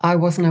 I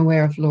wasn't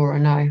aware of Laura,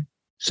 no.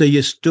 So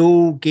you're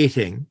still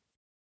getting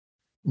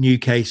new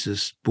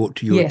cases brought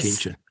to your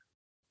attention?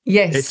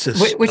 Yes. It's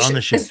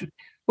astonishing.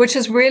 Which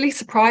is really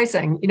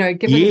surprising,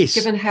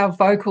 given how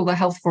vocal the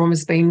Health Forum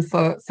has been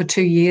for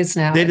 2 years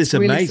now. That is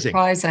really amazing.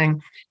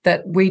 Surprising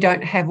that we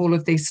don't have all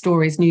of these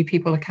stories. New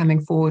people are coming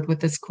forward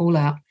with this call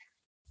out.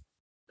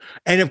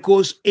 And of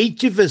course,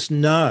 each of us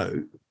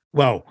know,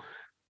 well,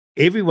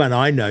 everyone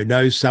I know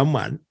knows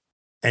someone,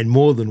 and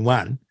more than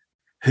one,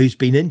 who's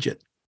been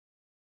injured.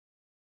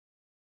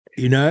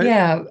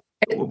 Yeah,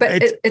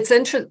 but it's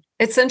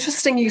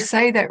interesting you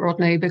say that,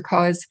 Rodney,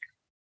 because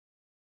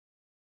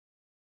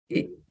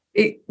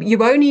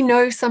you only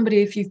know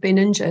somebody if you've been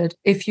injured,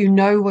 if you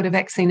know what a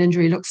vaccine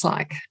injury looks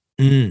like.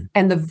 Mm.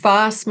 And the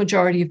vast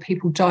majority of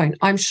people don't.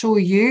 I'm sure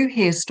you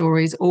hear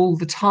stories all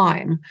the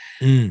time,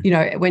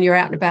 when you're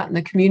out and about in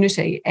the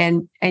community,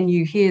 and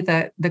you hear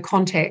the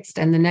context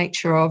and the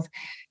nature of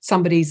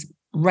somebody's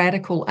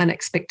radical,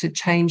 unexpected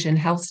change in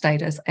health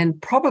status.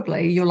 And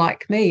probably you're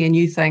like me and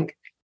you think,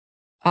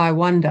 I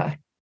wonder,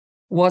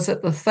 was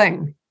it the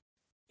thing?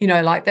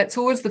 That's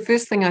always the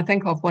first thing I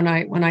think of when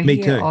I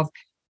hear of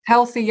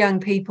healthy young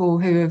people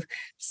who have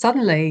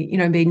suddenly,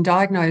 been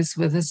diagnosed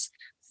with this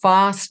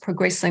fast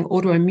progressing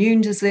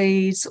autoimmune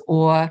disease,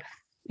 or,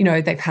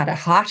 they've had a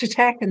heart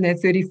attack and they're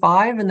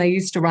 35 and they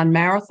used to run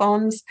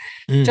marathons,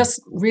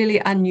 just really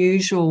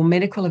unusual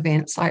medical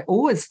events. I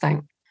always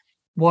think,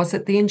 was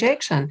it the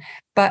injection?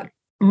 But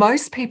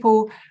most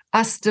people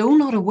are still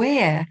not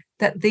aware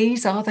that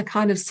these are the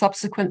kind of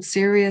subsequent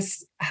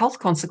serious health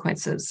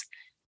consequences.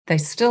 They're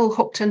still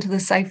hooked into the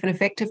safe and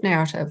effective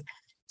narrative.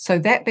 So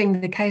that being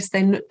the case,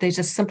 they're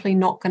just simply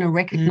not going to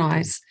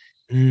recognize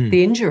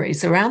the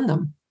injuries around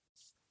them.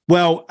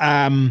 Well,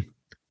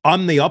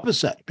 I'm the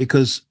opposite,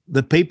 because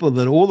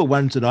all the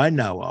ones that I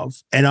know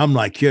of, and I'm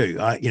like you,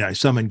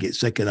 someone gets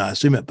sick and I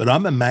assume it, but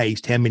I'm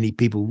amazed how many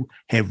people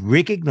have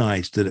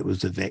recognized that it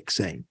was a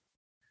vaccine.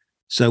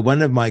 So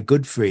one of my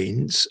good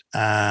friends, he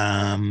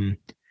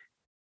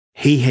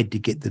had to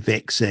get the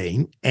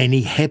vaccine, and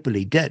he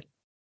happily did.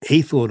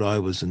 He thought I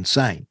was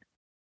insane.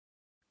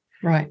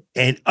 Right.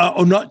 And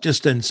or not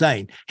just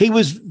insane.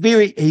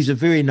 He's a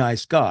very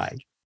nice guy.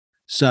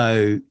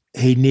 So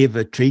he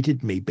never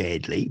treated me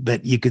badly,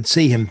 but you could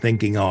see him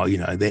thinking,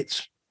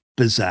 that's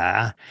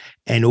bizarre.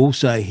 And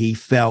also he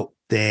felt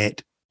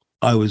that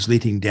I was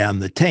letting down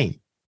the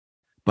team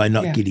by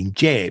not getting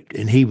jabbed.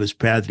 And he was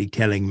proudly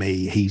telling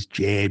me he's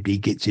jabbed. He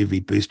gets every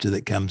booster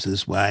that comes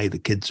his way. The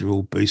kids are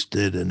all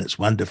boosted and it's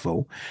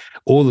wonderful.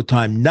 All the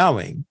time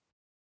knowing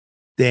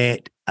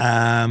that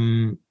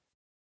I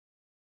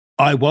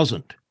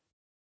wasn't.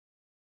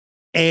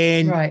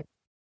 And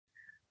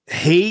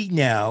he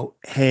now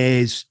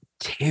has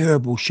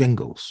terrible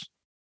shingles.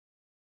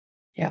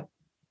 Yeah.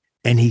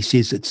 And he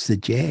says it's the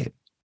jab.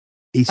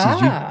 He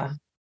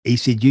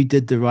said, you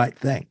did the right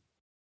thing.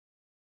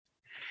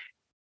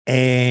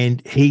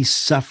 And he's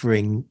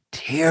suffering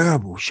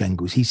terrible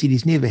shingles. He said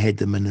he's never had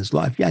them in his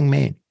life, young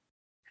man.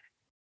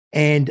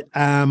 And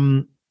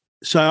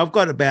so I've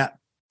got about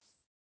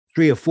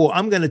 3 or 4.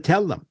 I'm going to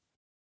tell them,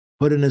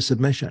 put in a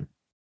submission.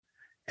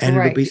 And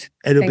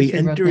it'll be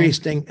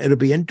interesting. Rodney. It'll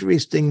be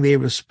interesting, their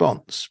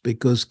response,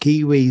 because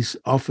Kiwis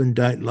often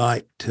don't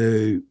like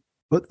to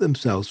put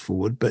themselves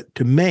forward. But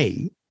to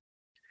me,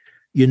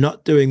 you're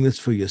not doing this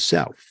for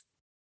yourself.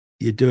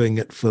 You're doing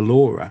it for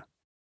Laura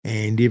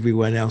and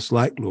everyone else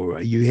like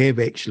Laura. You have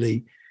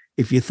actually,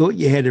 if you thought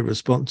you had a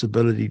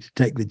responsibility to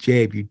take the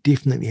jab, you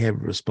definitely have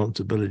a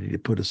responsibility to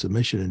put a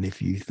submission in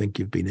if you think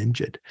you've been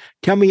injured.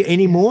 Tell me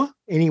any more?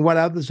 What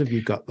others have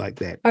you got like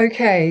that?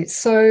 Okay,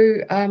 so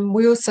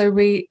we also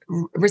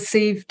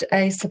received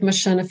a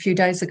submission a few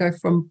days ago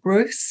from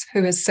Bruce,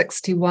 who is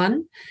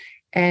 61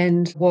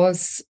 and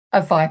was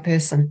a Vi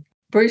person.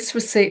 Bruce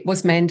was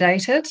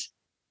mandated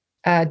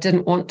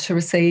didn't want to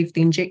receive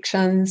the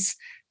injections,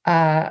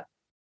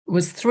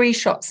 was 3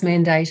 shots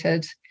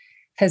mandated.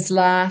 His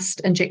last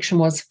injection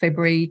was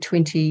February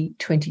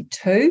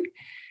 2022.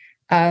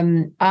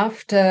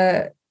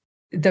 After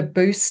the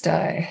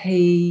booster,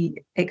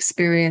 he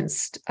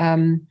experienced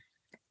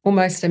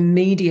almost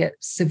immediate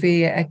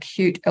severe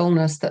acute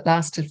illness that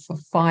lasted for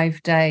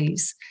 5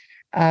 days,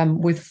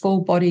 with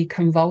full body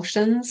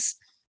convulsions,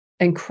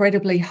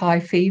 incredibly high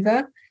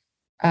fever,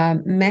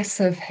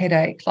 massive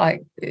headache.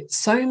 Like,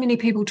 so many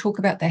people talk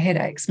about the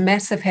headaches,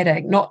 massive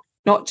headache, not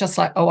just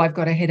like, oh, I've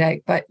got a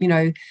headache, but, you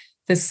know,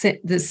 the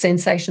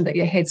sensation that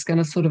your head's going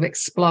to sort of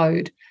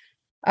explode.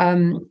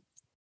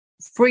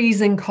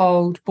 Freezing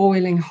cold,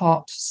 boiling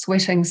hot,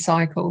 sweating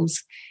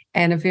cycles,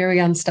 and a very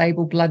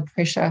unstable blood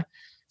pressure.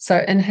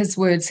 So in his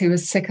words, he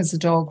was sick as a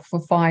dog for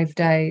 5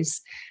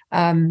 days.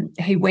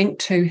 He went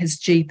to his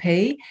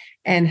GP,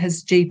 and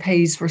his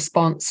GP's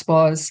response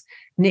was,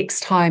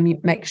 next time you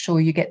make sure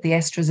you get the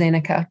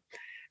AstraZeneca.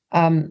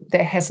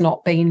 There has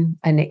not been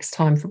a next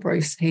time for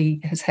Bruce.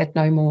 He has had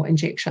no more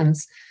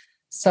injections.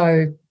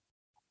 So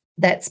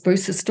that's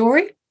Bruce's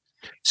story.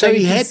 So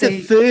he had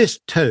the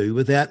first 2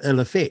 without ill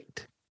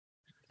effect?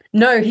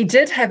 No, he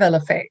did have ill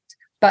effect,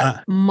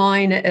 but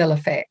minor ill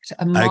effect,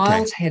 a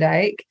mild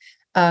headache,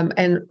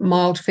 and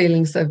mild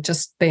feelings of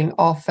just being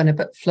off and a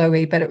bit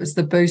fluey. But it was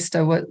the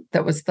booster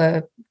that was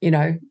the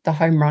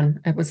home run.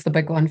 It was the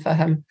big one for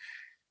him.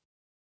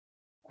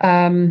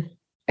 And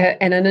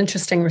an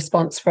interesting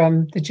response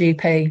from the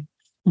GP.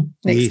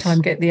 Next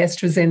time, get the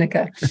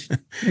AstraZeneca.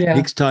 Yeah.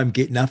 Next time,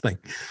 get nothing.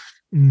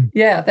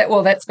 Yeah,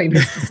 that's been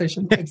his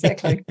decision.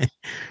 Exactly.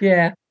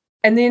 Yeah.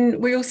 And then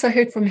we also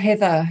heard from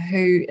Heather,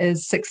 who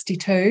is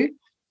 62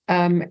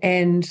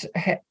 and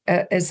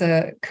is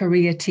a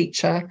career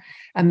teacher,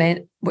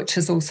 which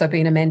has also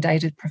been a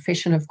mandated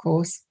profession, of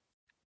course.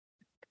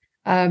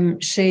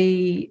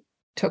 She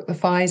took the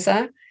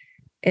Pfizer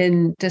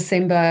in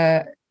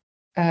December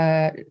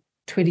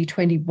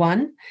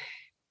 2021.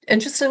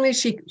 Interestingly,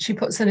 she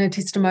puts in her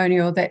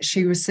testimonial that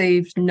she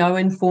received no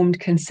informed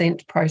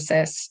consent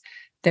process.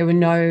 There were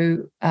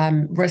no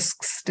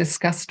risks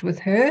discussed with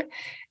her,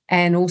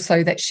 and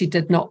also that she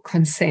did not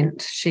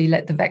consent. She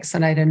let the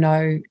vaccinator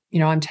know,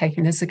 I'm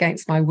taking this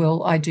against my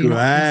will. I do not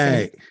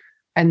consent.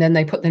 And then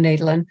they put the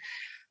needle in.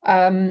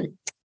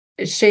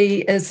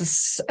 She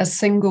is a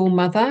single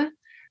mother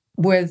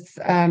with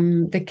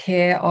the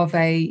care of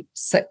a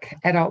sick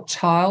adult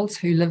child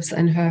who lives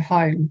in her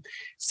home.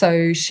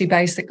 So she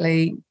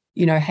basically,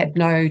 had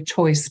no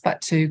choice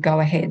but to go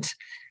ahead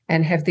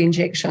and have the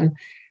injection.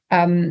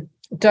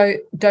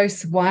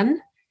 Dose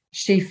 1,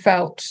 she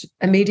felt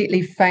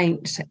immediately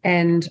faint,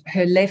 and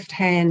her left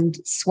hand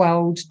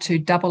swelled to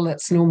double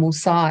its normal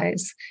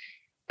size.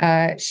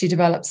 She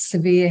developed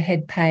severe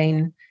head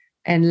pain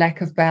and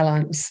lack of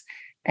balance.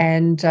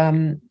 And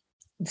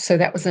so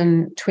that was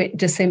in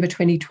December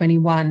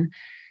 2021.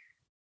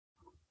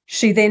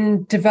 She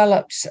then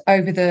developed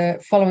over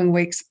the following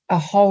weeks a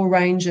whole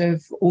range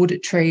of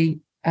auditory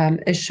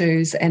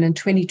issues. And in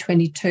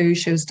 2022,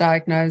 she was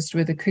diagnosed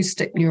with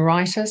acoustic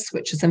neuritis,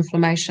 which is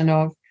inflammation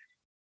of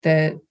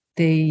the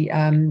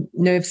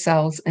nerve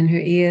cells in her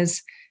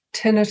ears,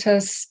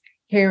 tinnitus,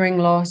 hearing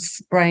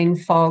loss, brain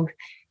fog,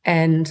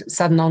 and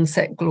sudden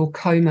onset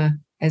glaucoma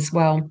as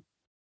well.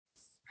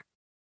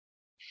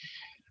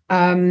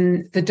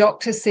 The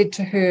doctor said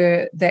to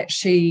her that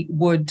she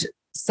would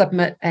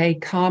submit a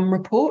CALM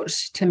report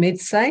to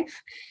MedSafe,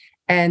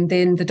 and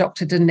then the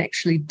doctor didn't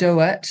actually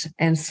do it.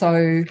 And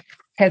so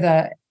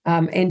Heather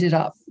ended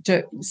up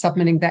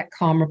submitting that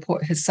CALM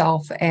report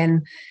herself.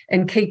 And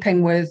in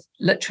keeping with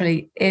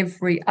literally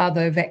every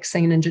other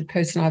vaccine-injured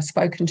person I've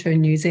spoken to in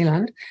New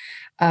Zealand,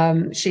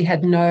 she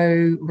had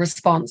no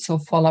response or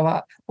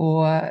follow-up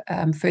or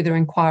further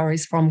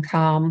inquiries from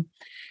CALM.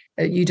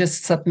 You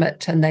just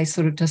submit and they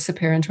sort of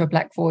disappear into a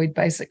black void,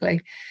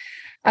 basically.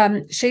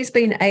 She's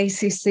been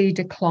ACC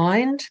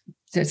declined,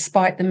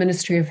 despite the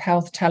Ministry of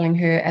Health telling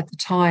her at the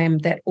time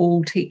that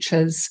all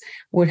teachers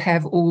would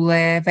have all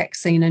their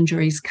vaccine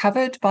injuries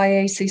covered by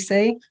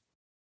ACC.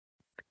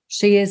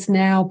 She is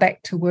now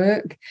back to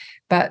work,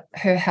 but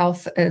her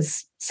health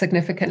is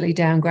significantly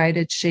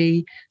downgraded.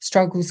 She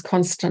struggles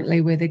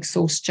constantly with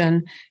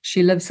exhaustion.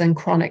 She lives in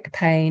chronic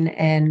pain,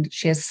 and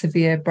she has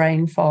severe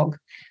brain fog.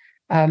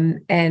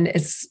 And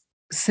it's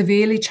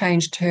severely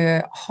changed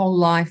her whole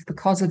life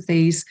because of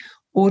these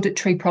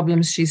auditory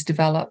problems she's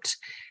developed.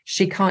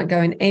 She can't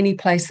go in any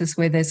places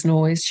where there's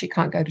noise. She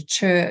can't go to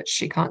church.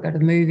 She can't go to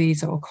the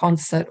movies or a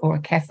concert or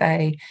a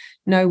cafe,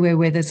 nowhere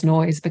where there's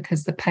noise,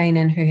 because the pain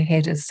in her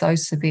head is so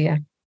severe.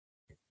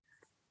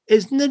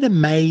 Isn't it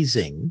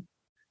amazing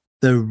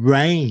the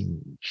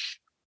range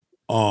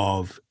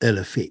of ill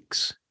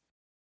effects?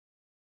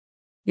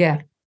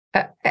 Yeah.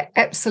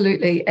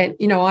 Absolutely. And,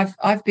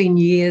 I've been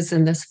years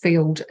in this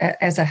field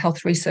as a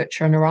health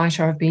researcher and a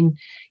writer. I've been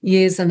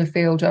years in the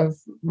field of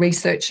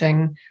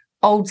researching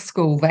old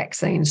school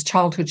vaccines,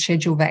 childhood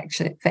schedule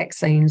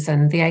vaccines,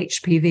 and the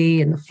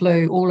HPV and the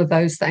flu, all of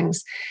those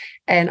things.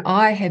 And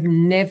I have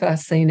never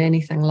seen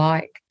anything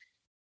like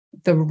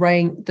the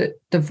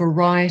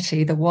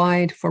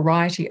wide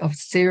variety of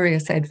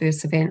serious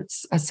adverse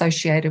events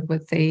associated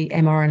with the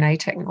mRNA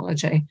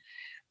technology.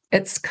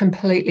 It's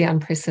completely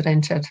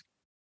unprecedented.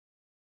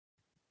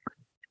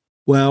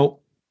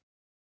 Well,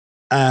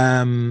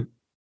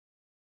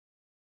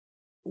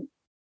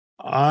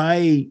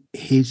 I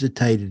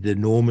hesitated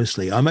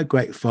enormously. I'm a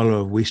great follower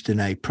of Western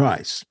A.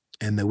 Price,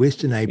 and the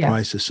Western A.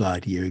 Price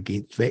Society are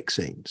against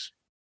vaccines.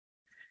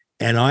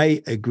 And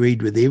I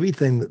agreed with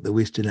everything that the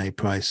Western A.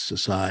 Price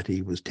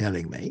Society was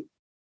telling me.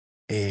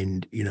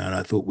 And, and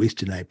I thought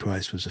Western A.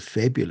 Price was a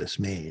fabulous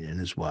man and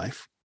his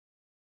wife.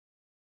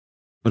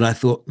 But I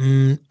thought,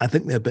 I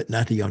think they're a bit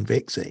nutty on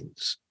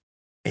vaccines.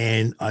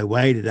 And I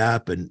weighed it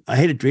up, and I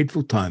had a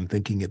dreadful time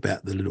thinking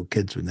about the little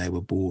kids when they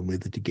were born,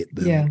 whether to get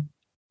them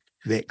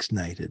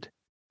vaccinated.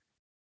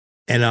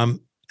 And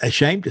I'm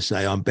ashamed to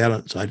say, on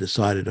balance, I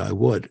decided I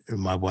would, and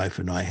my wife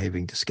and I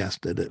having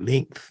discussed it at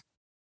length.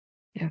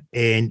 Yeah.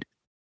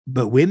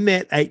 But when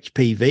that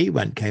HPV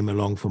one came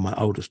along for my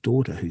oldest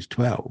daughter, who's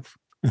 12,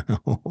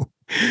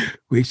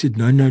 we said,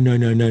 no.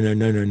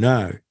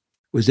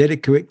 Was that a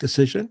correct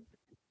decision?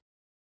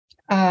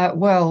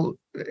 Well,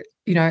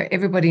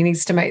 everybody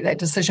needs to make that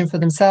decision for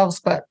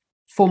themselves. But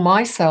for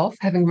myself,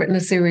 having written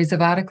a series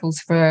of articles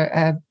for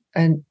a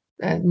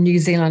New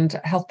Zealand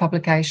health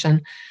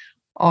publication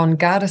on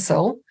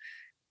Gardasil,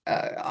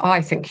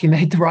 I think you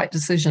made the right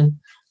decision.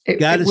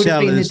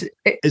 Gardasil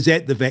is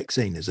that the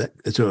vaccine, is it?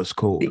 That's what it's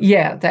called.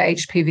 Yeah, the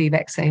HPV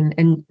vaccine,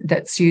 and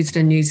that's used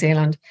in New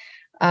Zealand.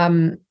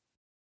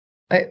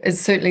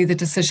 It's certainly the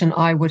decision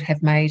I would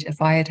have made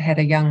if I had had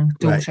a young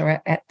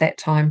daughter at that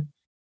time.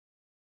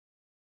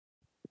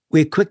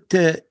 We're quick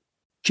to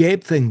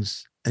jab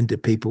things into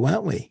people,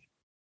 aren't we?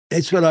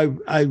 That's what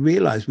I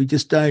realised. We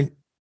just don't.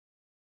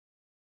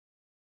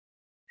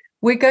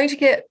 We're going to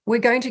get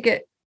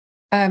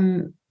more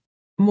and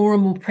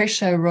more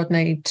pressure,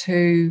 Rodney,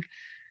 to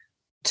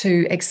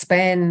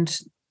expand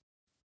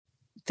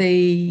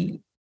the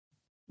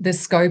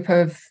scope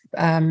of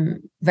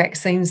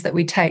vaccines that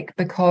we take,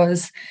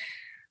 because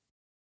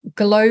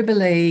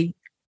globally,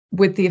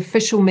 with the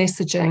official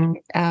messaging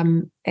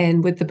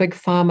and with the big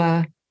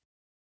pharma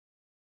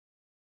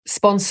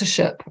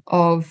sponsorship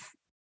of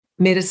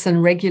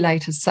medicine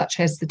regulators such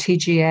as the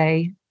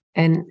TGA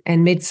and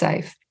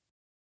MedSafe,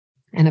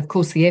 and of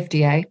course the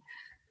FDA,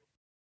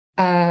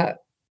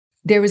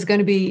 there is going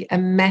to be a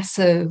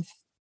massive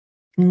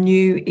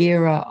new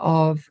era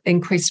of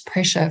increased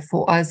pressure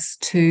for us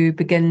to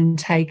begin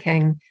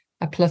taking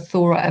a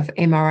plethora of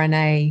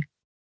mRNA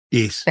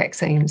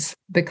vaccines,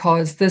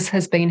 because this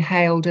has been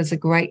hailed as a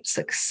great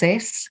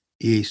success.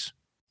 Yes.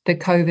 The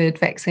COVID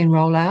vaccine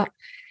rollout.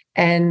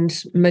 And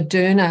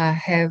Moderna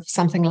have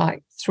something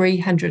like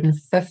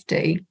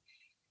 350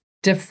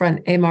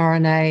 different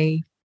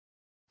mRNA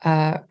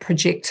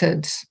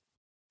projected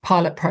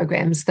pilot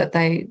programs that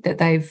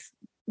they've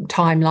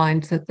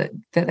timelined that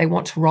they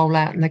want to roll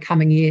out in the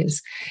coming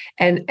years,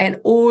 and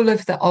all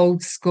of the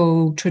old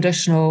school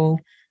traditional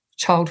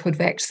childhood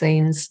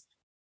vaccines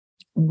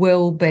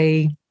will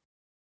be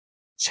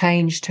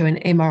changed to an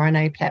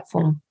mRNA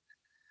platform.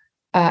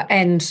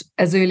 And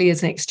as early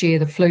as next year,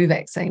 the flu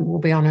vaccine will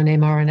be on an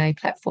mRNA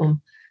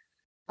platform.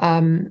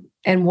 And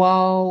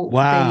while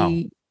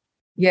the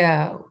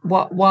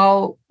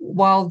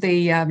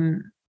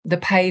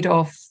paid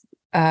off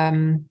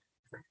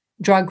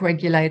drug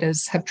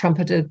regulators have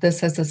trumpeted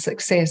this as a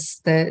success,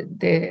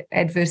 their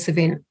adverse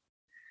event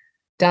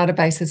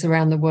databases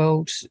around the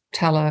world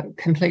tell a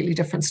completely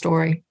different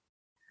story.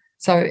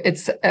 So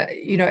it's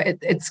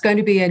it's going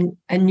to be a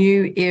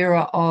new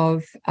era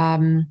of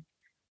a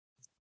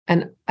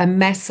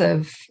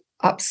massive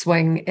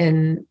upswing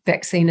in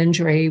vaccine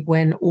injury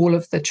when all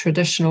of the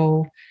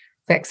traditional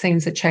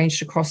vaccines are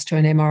changed across to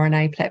an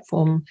mRNA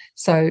platform.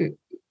 So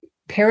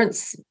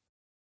parents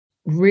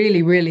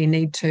really, really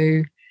need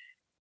to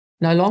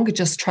no longer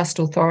just trust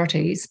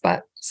authorities,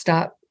 but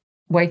start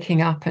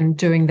waking up and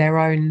doing their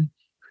own.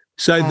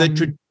 So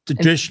the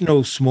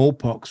traditional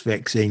smallpox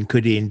vaccine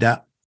could end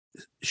up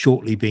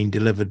shortly being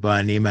delivered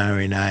by an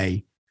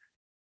mRNA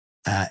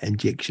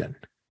injection.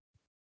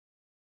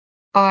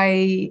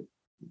 I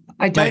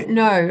don't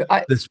know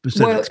the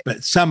specifics,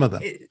 but some of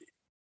them.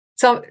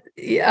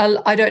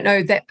 I don't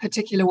know that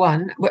particular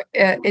one.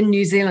 In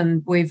New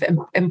Zealand, we've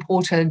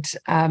imported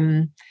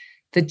the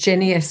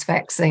Jynneos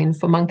vaccine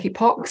for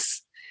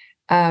monkeypox.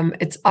 I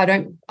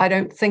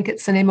don't think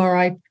it's an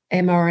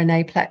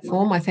mRNA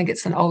platform. I think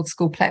it's an old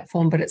school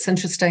platform, but it's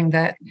interesting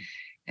that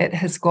it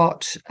has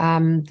got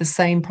the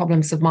same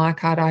problems of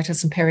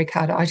myocarditis and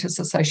pericarditis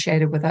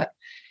associated with it.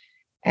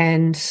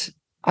 And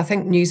I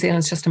think New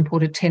Zealand's just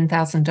imported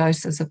 10,000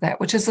 doses of that,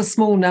 which is a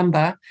small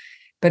number.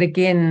 But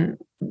again,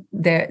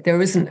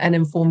 there isn't an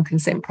informed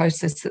consent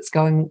process that's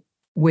going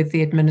with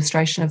the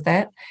administration of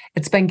that.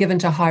 It's been given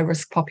to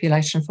high-risk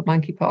population for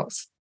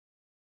monkeypox.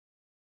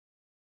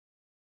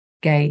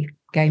 Gay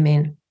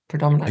men,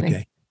 predominantly.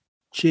 Okay.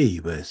 Gee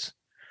whiz.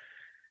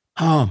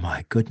 Oh,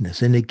 my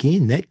goodness. And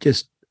again, that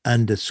just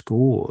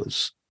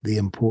underscores the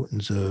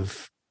importance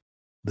of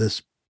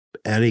this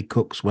Ali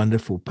Cook's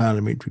wonderful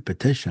parliamentary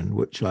petition,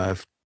 which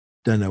I've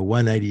done a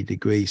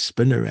 180-degree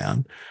spin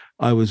around,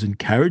 I was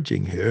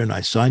encouraging her, and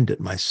I signed it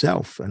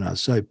myself, and I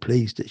was so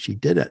pleased that she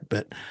did it.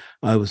 But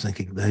I was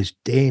thinking, those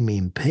damn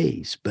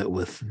MPs. But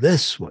with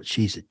this, what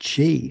she's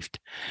achieved.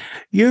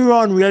 You're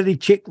on Reality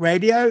Check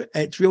Radio.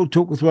 It's Real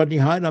Talk with Rodney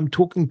Hyde. I'm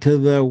talking to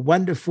the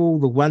wonderful,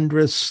 the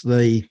wondrous,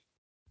 the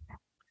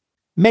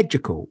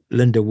magical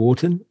Lynda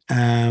Wharton,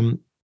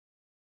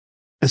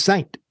 a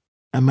saint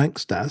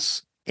amongst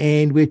us.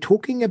 And we're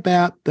talking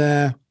about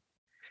the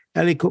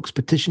Ali Cook's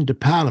petition to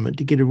Parliament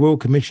to get a Royal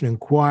Commission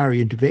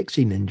inquiry into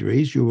vaccine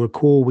injuries. You'll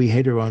recall we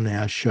had her on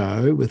our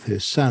show with her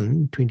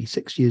son,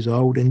 26 years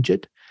old,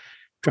 injured,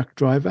 truck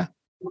driver,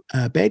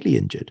 badly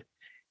injured.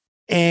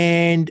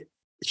 And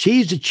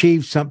she's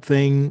achieved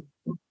something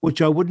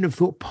which I wouldn't have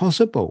thought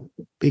possible,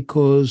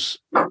 because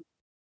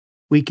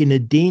we can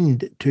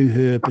addend to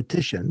her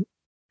petition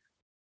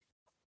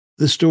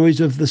the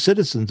stories of the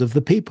citizens, of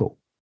the people.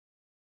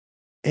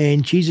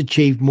 And she's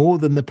achieved more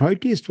than the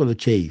protest will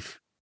achieve,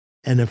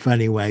 in a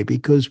funny way,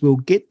 because we'll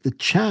get the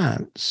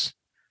chance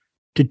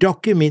to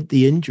document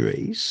the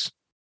injuries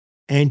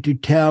and to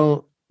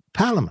tell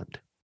Parliament.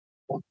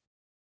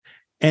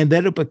 And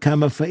that'll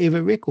become a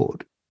forever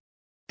record.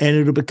 And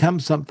it'll become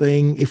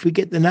something, if we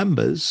get the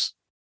numbers,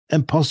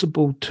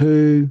 impossible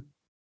to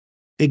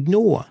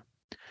ignore.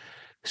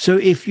 So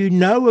if you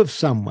know of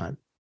someone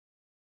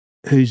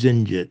who's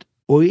injured,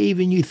 or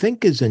even you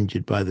think is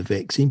injured by the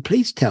vaccine,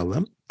 please tell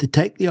them to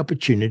take the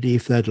opportunity,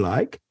 if they'd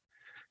like,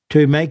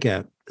 to make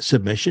a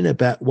submission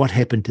about what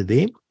happened to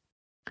them.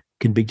 It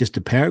can be just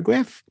a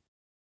paragraph.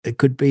 It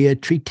could be a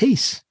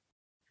treatise.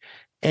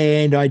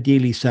 And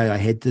ideally say, I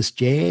had this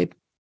jab,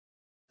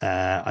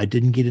 I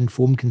didn't get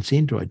informed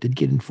consent, or I did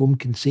get informed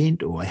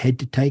consent, or I had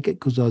to take it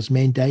because I was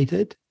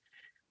mandated.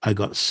 I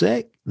got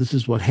sick. This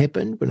is what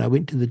happened when I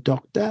went to the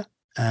doctor.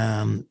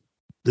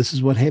 This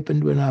is what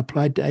happened when I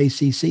applied to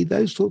ACC.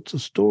 Those sorts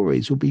of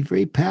stories will be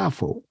very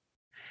powerful.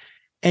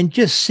 And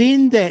just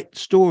send that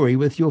story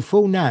with your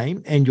full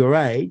name and your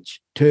age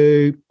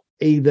to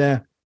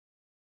either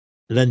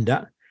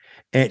Lynda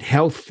at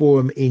Health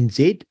Forum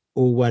NZ,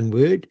 or one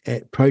word,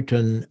 at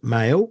Proton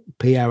Mail,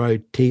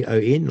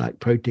 Proton, like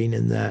protein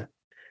in the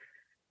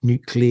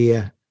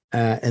nuclear,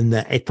 in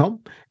the atom,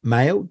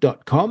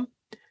 mail.com,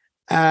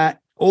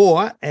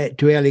 or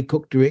to Ali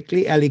Cook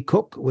directly, Ali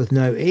Cook with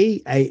no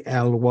E,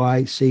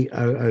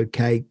 ALYCOOK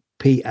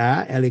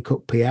PR, Ali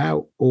Cook PR,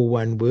 all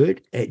one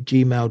word, at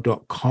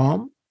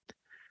gmail.com.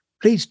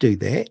 Please do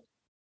that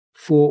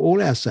for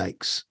all our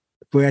sakes,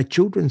 for our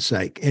children's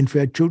sake, and for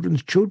our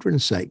children's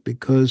children's sake,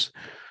 because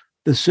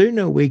the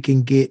sooner we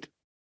can get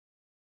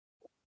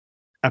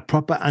a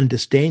proper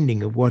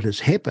understanding of what has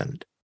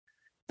happened,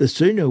 the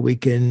sooner we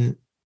can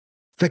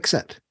fix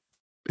it.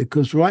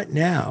 Because right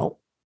now,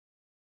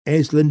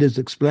 as Lynda's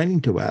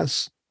explaining to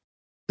us,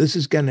 this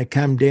is going to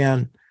come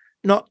down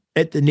not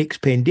at the next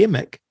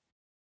pandemic,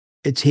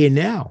 it's here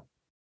now.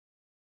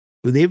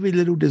 With every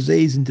little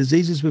disease, and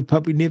diseases we've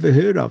probably never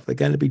heard of, they're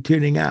going to be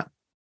turning up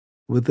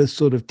with this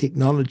sort of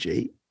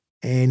technology.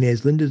 And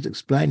as Lynda's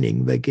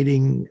explaining, they're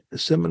getting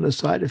similar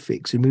side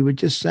effects. And we were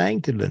just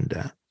saying to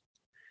Lynda,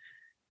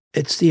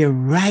 it's the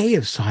array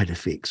of side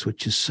effects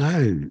which is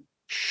so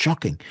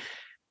shocking,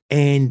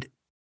 and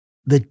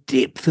the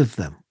depth of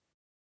them.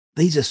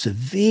 These are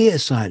severe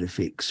side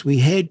effects. We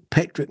had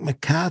Patrick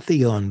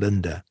McCarthy on,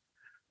 Lynda.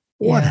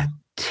 What a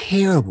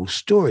terrible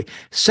story.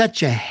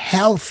 Such a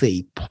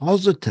healthy,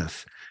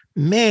 positive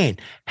man,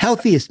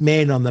 healthiest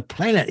man on the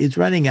planet, is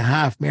running a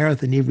half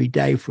marathon every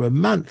day for a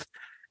month,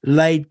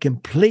 laid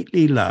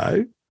completely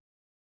low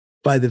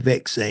by the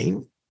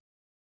vaccine,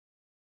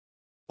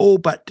 all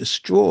but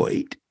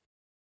destroyed,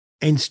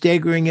 and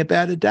staggering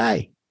about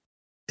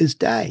his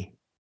day,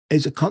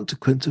 as a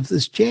consequence of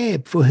this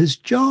jab for his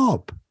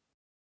job.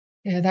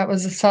 Yeah, that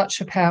was such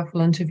a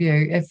powerful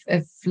interview.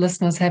 If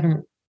listeners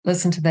haven't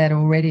listened to that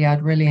already,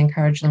 I'd really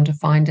encourage them to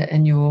find it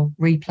in your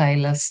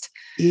replay list.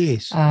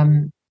 Yes.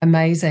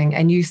 Amazing.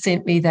 And you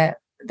sent me that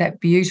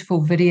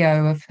beautiful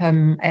video of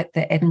him at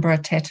the Edinburgh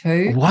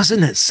Tattoo.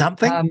 Wasn't it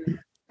something?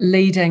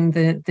 Leading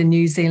the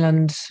New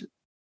Zealand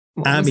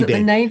Army Band. The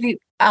Navy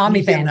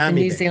Army Band, the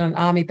New Zealand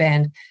Army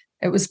Band.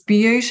 It was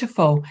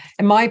beautiful.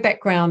 And my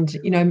background,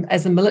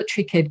 as a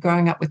military kid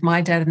growing up with my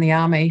dad in the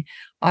army,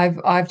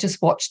 I've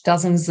just watched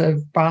dozens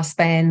of brass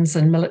bands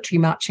and military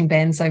marching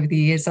bands over the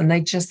years, and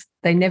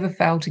they never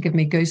fail to give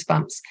me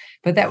goosebumps.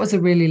 But that was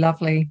a really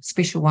lovely,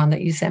 special one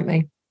that you sent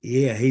me.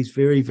 Yeah, he's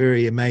very,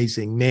 very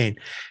amazing man.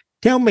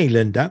 Tell me,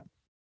 Lynda,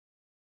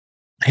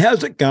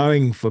 how's it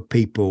going for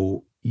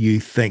people, you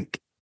think,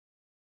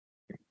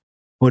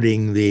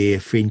 putting their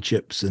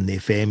friendships and their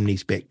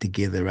families back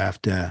together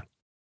after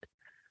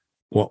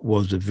what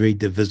was a very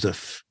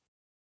divisive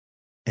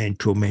and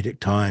traumatic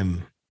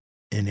time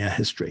in our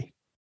history?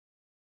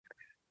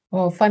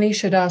 Well, funny you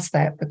should ask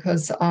that,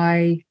 because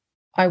I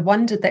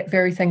wondered that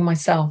very thing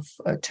myself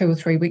 2 or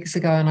 3 weeks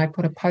ago, and I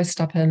put a post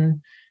up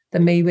in the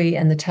MeWe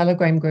and the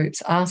Telegram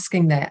groups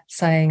asking that,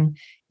 saying,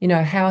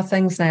 how are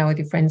things now with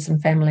your friends and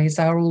families?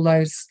 Are all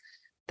those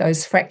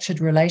those fractured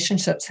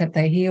relationships, have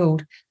they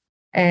healed?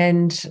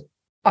 And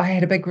I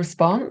had a big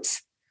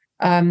response.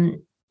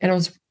 And I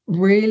was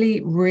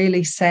really,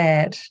 really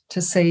sad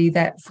to see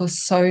that for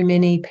so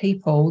many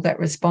people that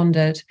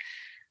responded,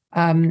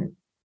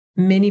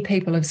 many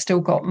people have still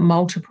got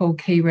multiple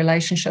key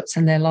relationships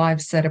in their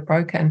lives that are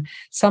broken.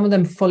 Some of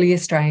them fully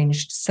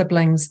estranged,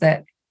 siblings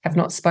that have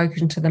not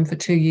spoken to them for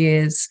 2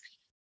 years.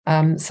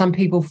 Some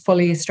people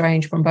fully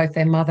estranged from both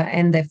their mother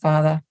and their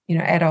father,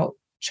 adult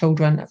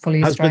children are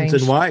fully estranged.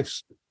 Husbands and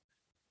wives.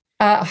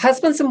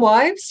 Husbands and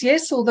wives,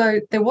 yes, although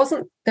there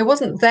wasn't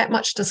that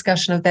much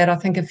discussion of that. I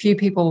think a few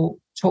people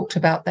talked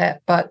about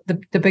that, but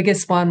the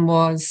biggest one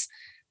was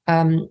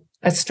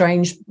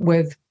estranged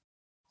with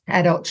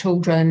adult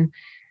children,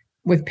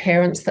 with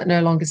parents that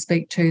no longer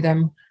speak to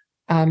them,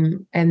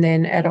 and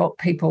then adult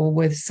people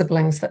with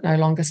siblings that no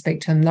longer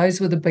speak to them.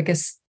 Those were the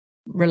biggest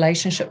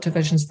relationship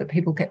divisions that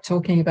people kept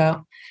talking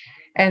about.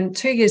 And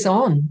 2 years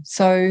on,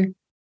 so,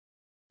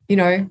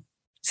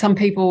 some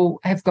people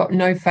have got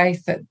no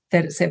faith that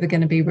it's ever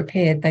going to be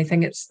repaired. They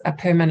think it's a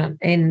permanent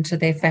end to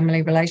their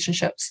family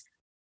relationships.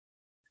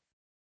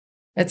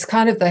 It's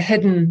kind of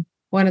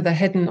one of the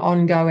hidden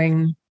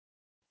ongoing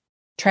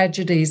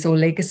tragedies or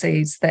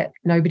legacies that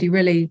nobody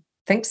really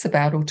thinks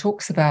about or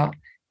talks about,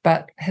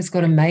 but has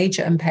got a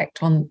major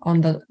impact on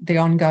the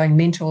ongoing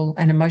mental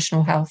and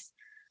emotional health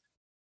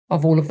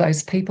of all of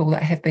those people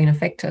that have been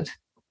affected.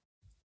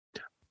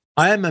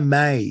 I am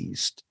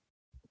amazed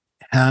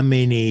how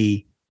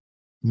many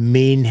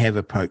men have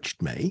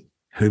approached me,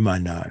 whom I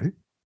know,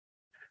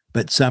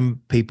 but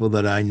some people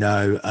that I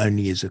know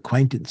only as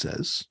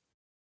acquaintances,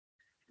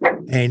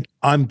 and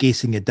I'm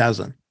guessing a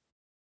dozen,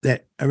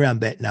 that around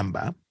that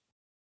number.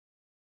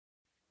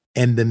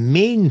 And the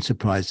men,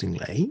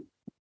 surprisingly,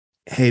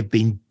 have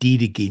been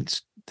dead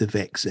against the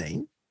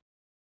vaccine,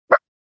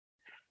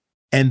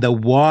 and the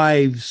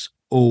wives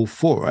all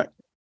for it,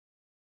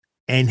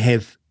 and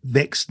have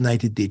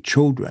vaccinated their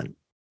children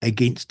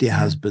against their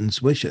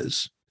husband's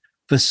wishes.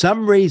 For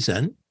some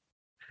reason,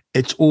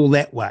 it's all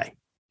that way.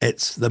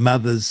 It's the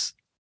mothers,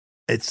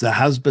 it's the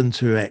husbands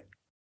who are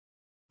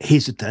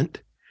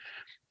hesitant,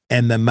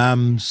 and the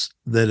mums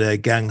that are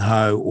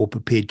gung-ho or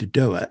prepared to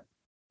do it.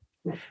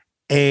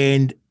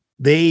 And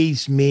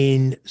these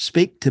men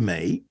speak to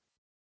me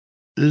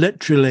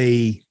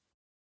literally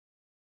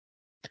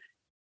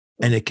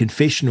in a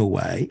confessional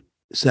way,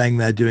 saying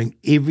they're doing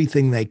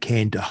everything they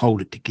can to hold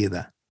it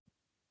together.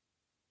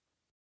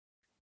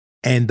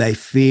 And they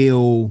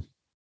feel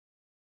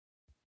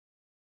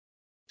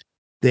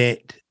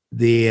that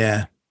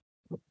their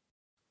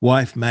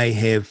wife may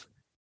have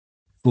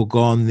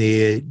foregone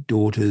their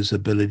daughter's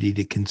ability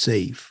to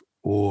conceive,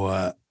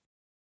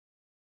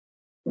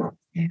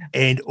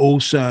 and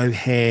also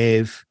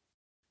have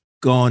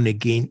gone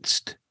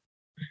against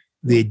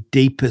their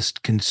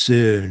deepest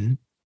concern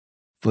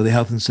for the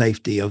health and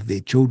safety of their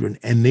children.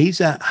 And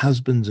these are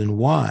husbands and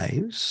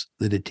wives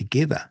that are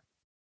together.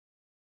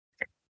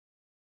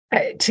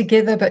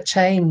 Together but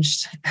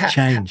changed.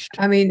 Changed.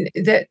 I mean,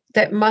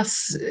 that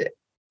must...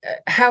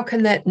 How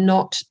can that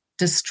not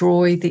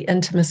destroy the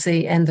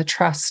intimacy and the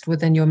trust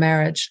within your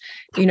marriage?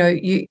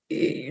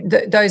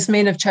 Those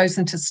men have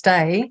chosen to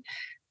stay,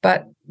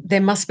 but there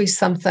must be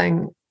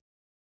something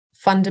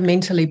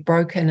fundamentally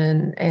broken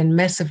and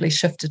massively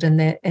shifted in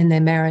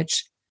their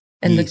marriage,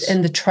 in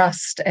the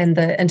trust and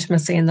the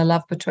intimacy and the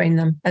love between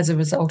them as a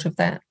result of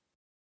that.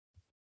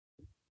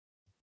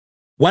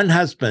 One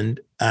husband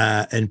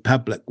in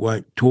public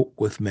won't talk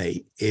with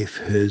me if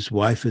his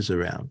wife is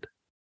around.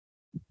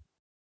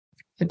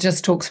 It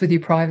just talks with you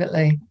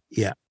privately.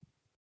 Yeah.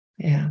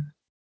 Yeah.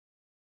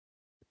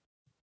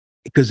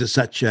 Because it's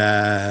such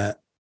a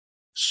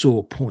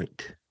sore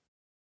point.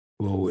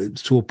 Well,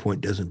 sore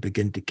point doesn't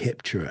begin to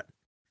capture it.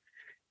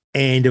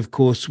 And of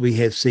course, we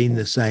have seen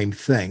the same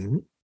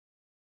thing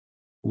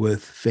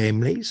with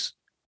families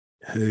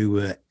who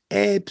were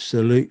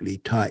absolutely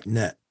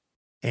tight-knit,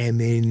 and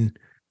then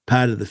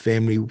part of the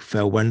family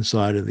fell one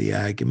side of the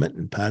argument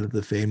and part of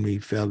the family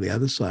fell the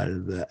other side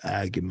of the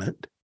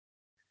argument,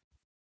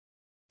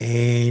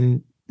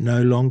 and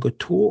no longer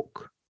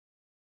talk.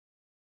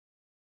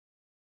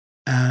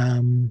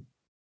 I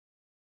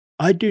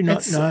do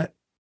not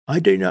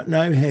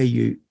know how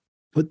you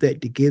put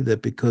that together,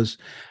 because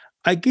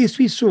I guess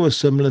we saw a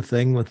similar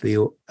thing with the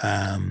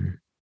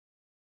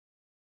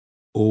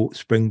All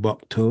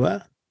Springbok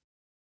tour,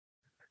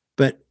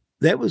 but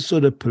that was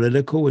sort of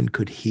political and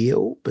could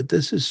heal. But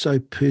this is so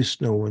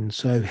personal and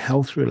so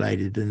health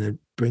related, and it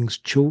brings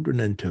children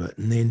into it.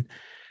 And then,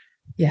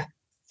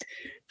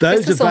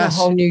 this is on a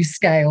whole new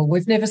scale.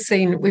 We've never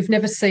seen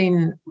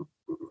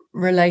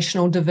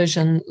relational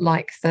division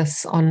like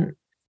this on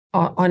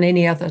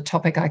any other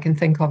topic I can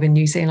think of in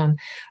New Zealand.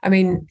 I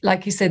mean,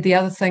 like you said, the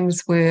other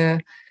things were,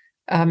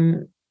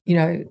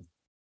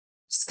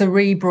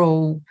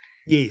 cerebral.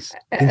 Yes,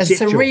 a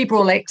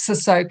cerebral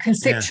exercise,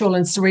 conceptual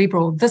and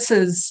cerebral. This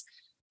is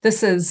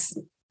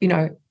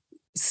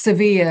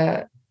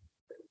severe,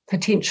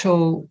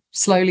 potential,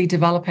 slowly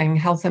developing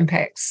health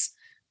impacts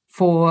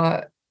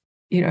for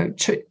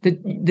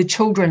the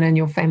children in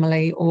your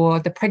family or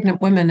the pregnant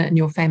women in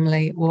your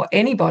family or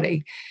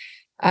anybody.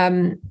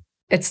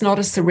 It's not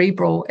a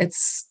cerebral,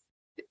 it's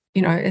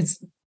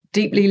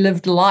deeply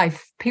lived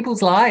life,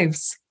 people's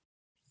lives.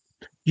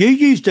 You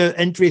used an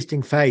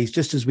interesting phrase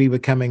just as we were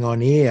coming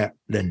on air,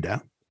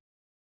 Lynda,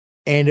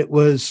 and it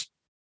was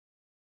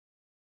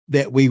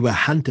that we were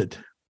hunted.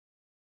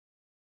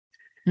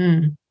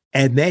 Mm.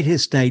 And that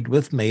has stayed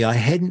with me. I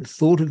hadn't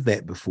thought of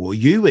that before.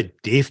 You were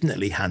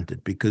definitely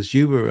hunted because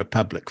you were a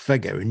public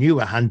figure and you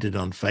were hunted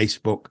on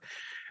Facebook.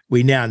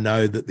 We now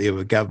know that there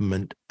were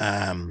government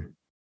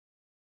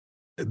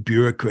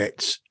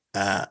bureaucrats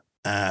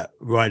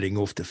writing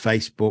off to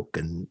Facebook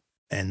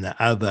and the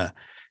other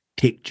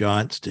tech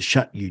giants to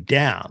shut you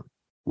down,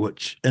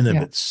 which in of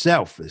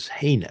itself is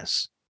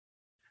heinous.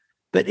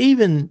 But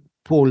even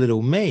poor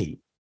little me,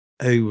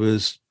 who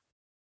was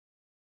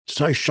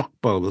so shocked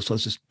by all this, I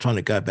was just trying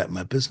to go about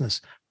my business.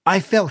 I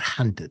felt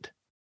hunted.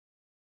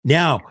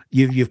 Now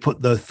you've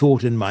put the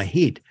thought in my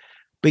head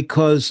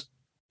because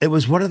it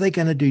was, what are they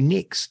going to do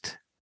next?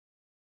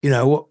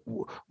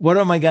 What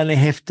am I going to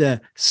have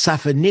to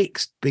suffer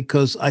next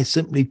because I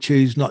simply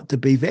choose not to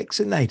be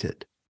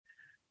vaccinated?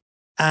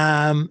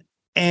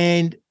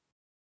 And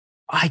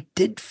I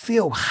did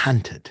feel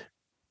hunted.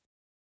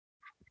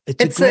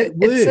 It's a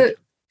great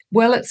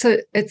word.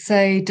 It's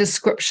a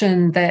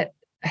description that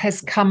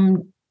has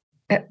come,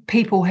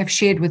 people have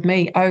shared with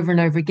me over and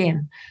over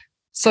again.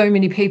 So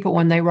many people,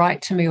 when they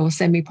write to me or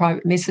send me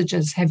private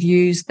messages, have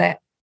used that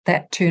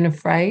turn of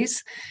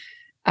phrase.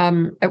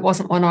 It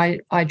wasn't one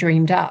I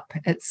dreamed up.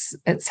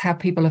 It's how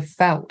people have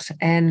felt,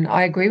 and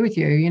I agree with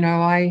you.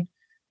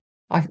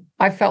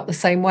 I felt the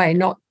same way.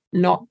 Not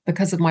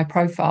because of my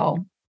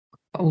profile,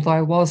 although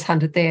I was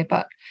hunted there,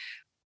 but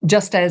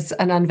just as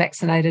an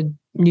unvaccinated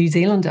New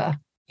Zealander,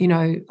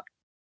 the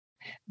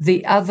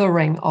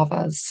othering of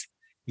us.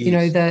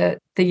 Yes.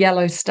 The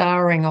yellow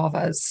starring of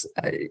us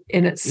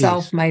in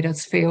itself made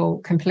us feel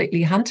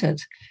completely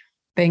hunted,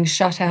 being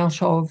shut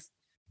out of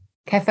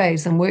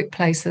cafes and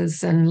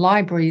workplaces and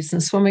libraries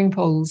and swimming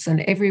pools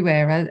and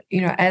everywhere,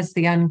 as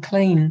the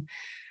unclean.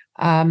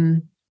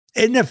 In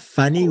a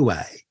funny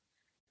way,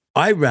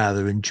 I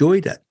rather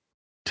enjoyed it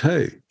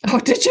too. Oh,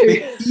 did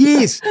you?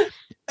 Yes.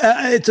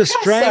 It's a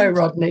strange... So,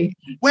 Rodney,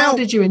 how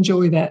did you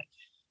enjoy that?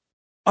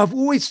 I've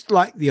always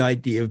liked the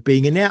idea of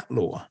being an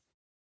outlaw.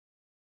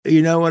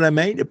 You know what I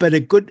mean? But a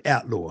good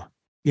outlaw,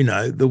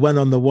 the one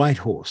on the white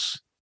horse.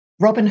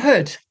 Robin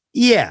Hood.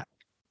 Yeah.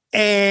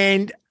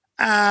 And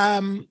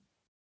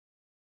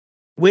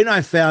when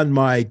I found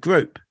my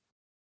group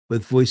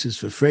with Voices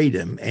for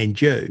Freedom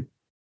and you,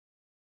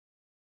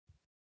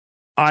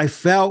 I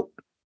felt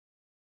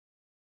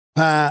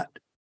part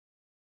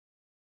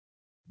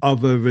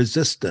of a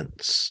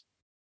resistance,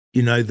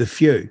 the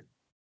few.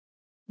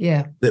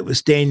 Yeah. That was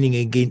standing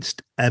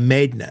against a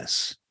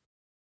madness.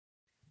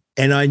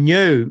 And I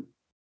knew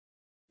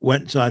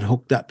once I'd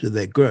hooked up to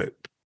that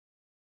group,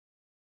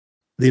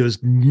 there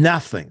was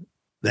nothing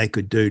they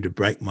could do to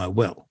break my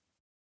will.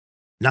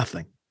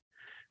 Nothing.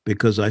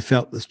 Because I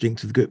felt the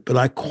strength of the group. But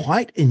I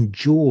quite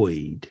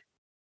enjoyed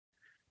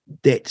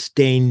that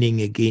standing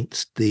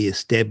against the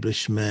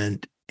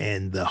establishment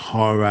and the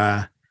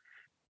horror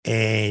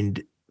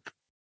and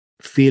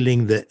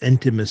feeling the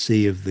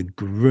intimacy of the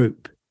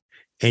group.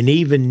 And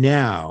even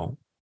now,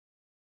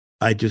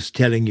 I just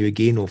telling you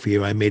again off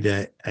here, I met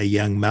a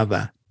young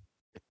mother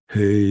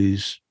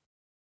who's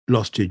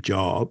lost her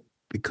job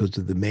because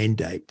of the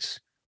mandates.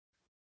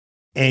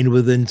 And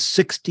within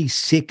 60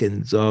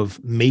 seconds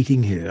of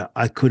meeting her,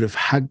 I could have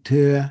hugged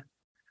her.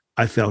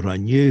 I felt I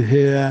knew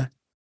her.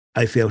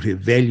 I felt her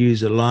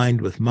values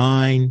aligned with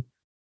mine.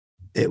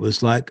 It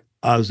was like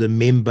I was a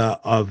member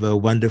of a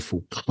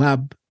wonderful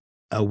club,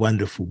 a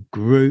wonderful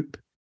group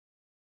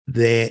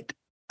that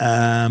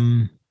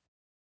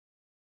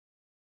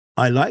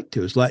I liked.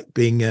 It was like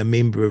being a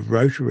member of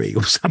Rotary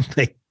or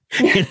something.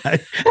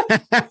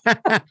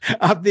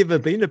 I've never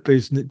been a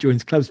person that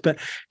joins clubs, but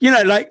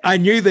I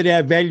knew that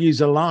our values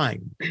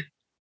aligned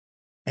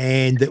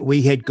and that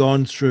we had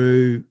gone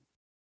through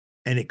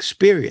an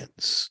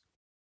experience.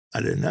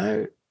 I don't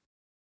know.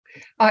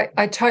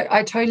 I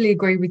totally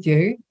agree with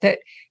you that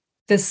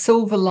the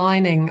silver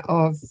lining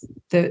of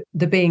the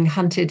being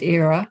hunted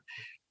era,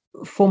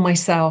 for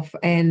myself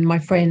and my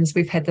friends,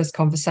 we've had this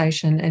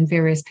conversation, and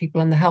various people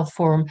in the health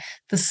forum,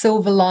 the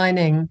silver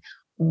lining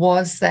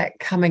was that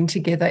coming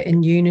together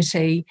in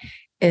unity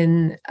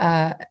in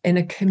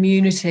a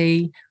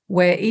community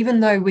where,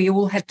 even though we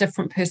all had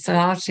different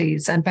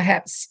personalities and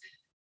perhaps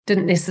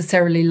didn't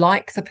necessarily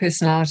like the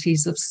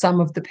personalities of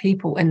some of the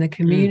people in the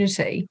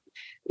community,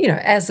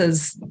 as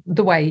is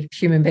the way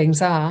human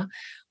beings are,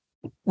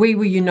 we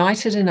were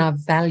united in our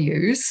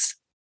values.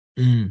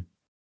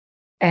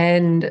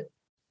 And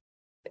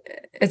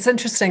it's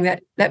interesting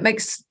that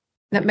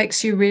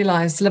makes you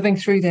realize, living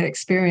through that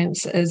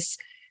experience is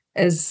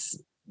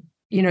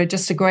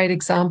just a great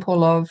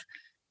example of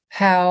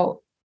how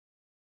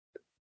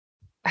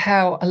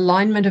how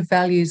alignment of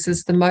values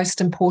is the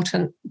most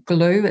important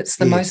glue. It's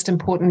the most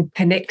important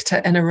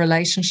connector in a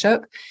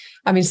relationship.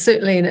 I mean,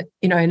 certainly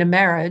in a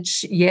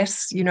marriage,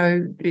 yes,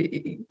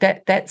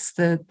 that's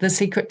the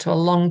secret to a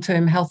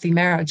long-term healthy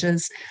marriage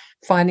is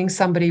finding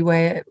somebody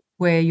where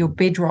your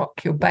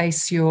bedrock, your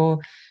base, your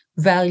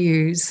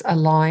values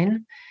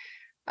align.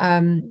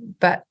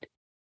 But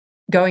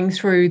going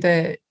through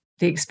the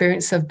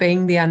experience of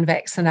being the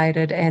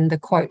unvaccinated and the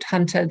quote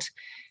hunted,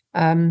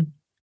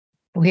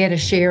 we had a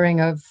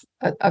sharing of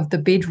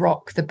the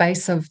bedrock, the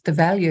base of the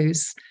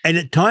values. And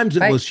at times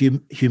it was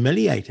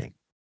humiliating.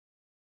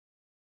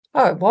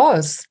 Oh, it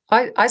was.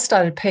 I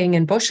started peeing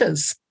in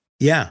bushes.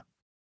 Yeah.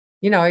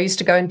 I used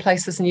to go in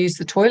places and use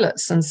the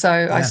toilets. And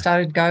so I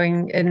started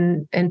going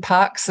in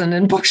parks and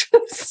in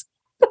bushes.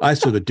 I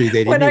sort of do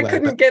that when anyway. I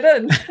couldn't get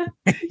in.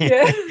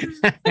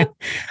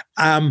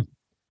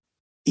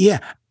 Yeah.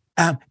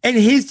 And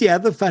here's the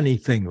other funny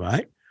thing,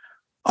 right?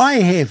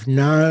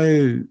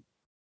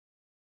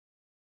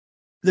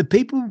 The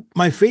people,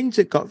 my friends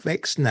that got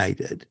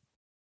vaccinated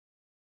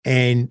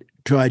and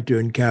tried to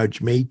encourage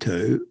me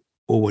to,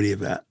 or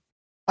whatever,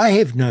 I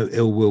have no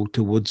ill will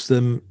towards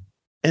them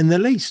in the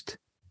least.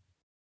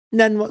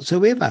 None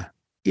whatsoever.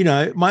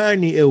 My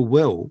only ill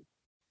will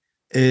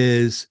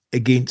is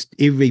against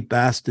every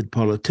bastard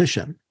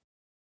politician,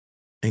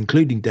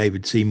 including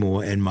David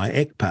Seymour and my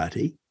ACT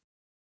party,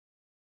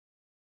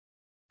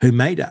 who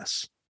made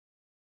us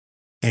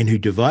and who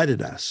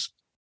divided us.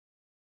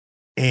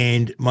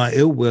 And my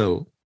ill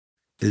will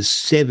is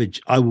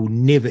savage. I will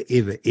never,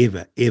 ever,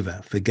 ever,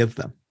 ever forgive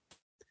them.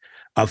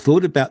 I've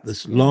thought about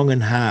this long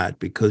and hard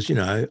because,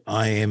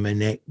 I am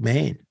an ACT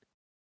man.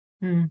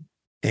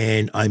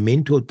 And I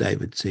mentored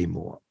David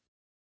Seymour,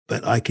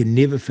 but I can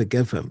never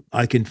forgive him.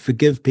 I can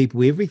forgive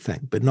people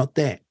everything, but not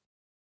that.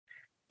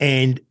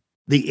 And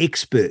the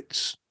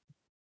experts,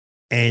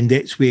 and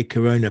that's where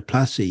Corona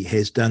Plussy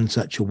has done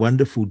such a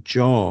wonderful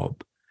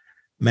job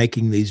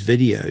making these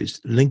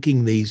videos,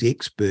 linking these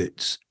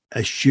experts,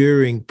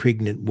 assuring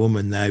pregnant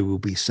women they will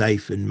be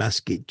safe and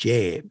must get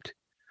jabbed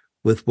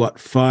with what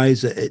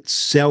Pfizer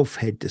itself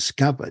had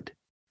discovered.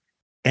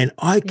 And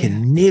I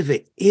can never,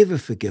 ever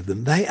forgive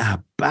them. They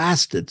are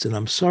bastards, and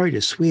I'm sorry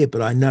to swear,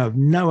 but I know of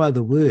no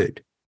other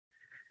word.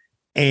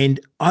 And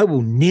I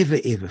will never,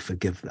 ever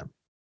forgive them.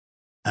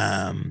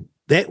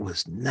 That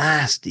was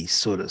nasty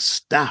sort of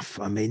stuff.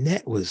 I mean,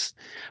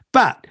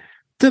 but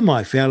to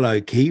my fellow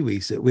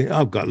Kiwis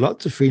I've got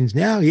lots of friends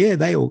now. Yeah,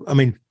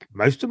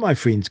 most of my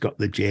friends got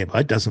the jab.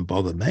 It doesn't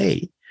bother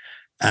me.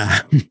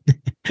 I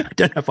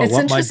don't know if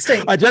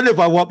I don't know if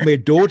I want my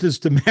daughters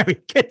to marry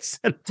kids.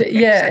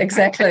 Yeah,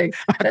 exactly.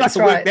 That's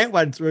right. Work that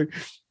one through.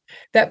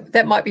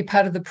 That might be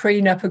part of the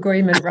prenup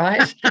agreement,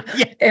 right?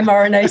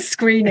 mRNA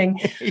screening.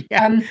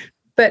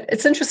 But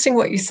it's interesting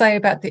what you say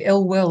about the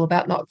ill will,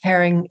 about not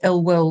carrying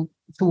ill will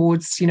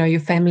towards, your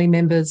family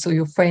members or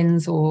your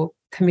friends or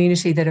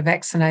community that are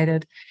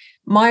vaccinated.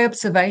 My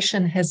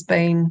observation has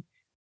been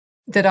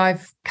that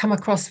I've come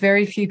across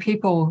very few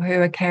people who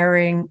are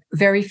carrying,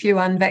 very few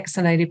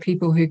unvaccinated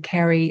people who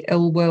carry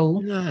ill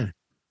will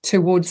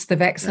towards the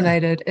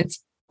vaccinated.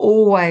 It's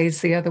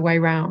always the other way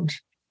around.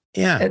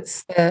 Yeah.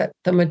 It's the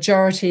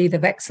majority, the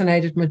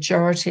vaccinated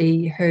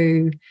majority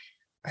who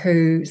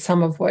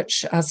some of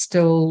which are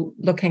still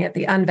looking at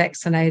the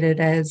unvaccinated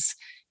as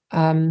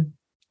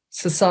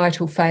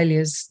societal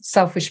failures,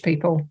 selfish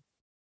people.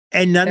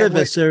 And none of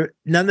us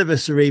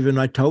are even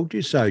 "I told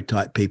you so"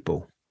 type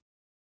people.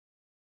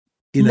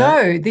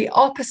 No, the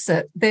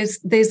opposite.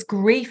 There's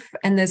grief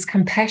and there's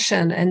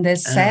compassion and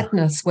there's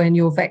sadness when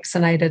your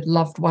vaccinated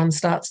loved one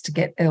starts to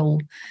get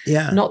ill.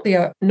 Yeah.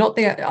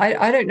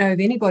 I don't know of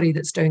anybody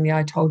that's doing the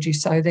 "I told you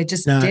so." They're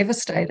just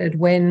devastated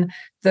when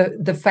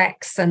the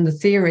facts and the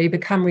theory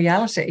become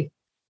reality.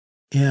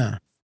 Yeah.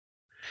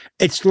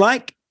 It's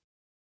like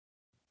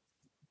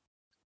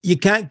you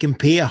can't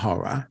compare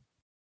horror,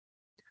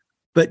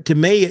 but to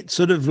me it's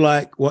sort of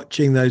like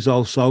watching those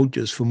old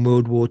soldiers from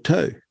World War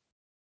II.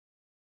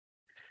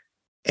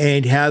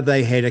 And how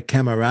they had a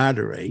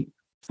camaraderie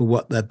for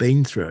what they've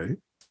been through,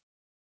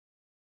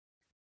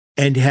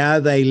 and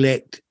how they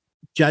lacked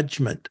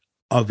judgment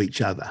of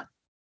each other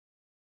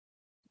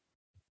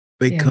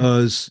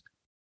because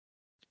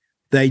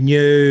they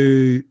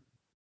knew,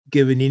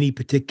 given any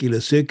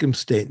particular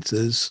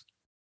circumstances,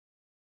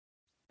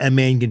 a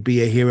man can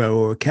be a hero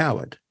or a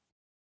coward,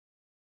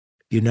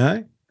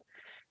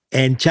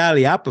 And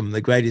Charlie Upham,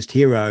 the greatest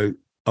hero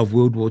of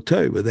World War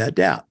II, without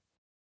doubt.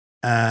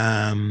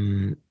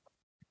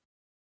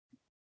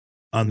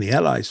 On the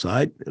Allied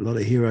side, a lot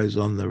of heroes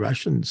on the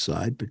Russian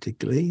side,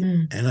 particularly,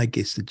 and I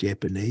guess the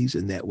Japanese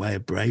in that way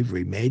of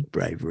bravery, mad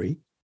bravery.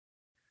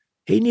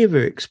 He never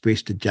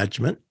expressed a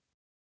judgment.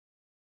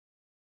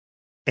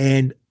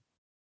 And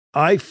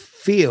I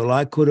feel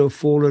I could have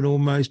fallen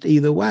almost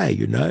either way,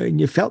 and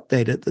you felt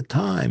that at the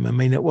time. I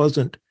mean, it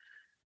wasn't,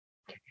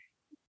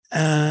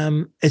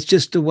 it's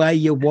just the way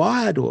you're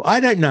wired, or I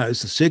don't know,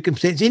 it's the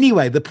circumstance.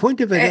 Anyway, the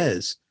point of it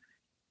is,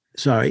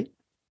 sorry.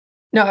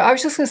 No, I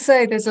was just going to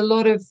say there's a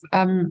lot of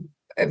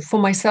for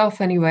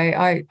myself anyway,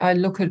 I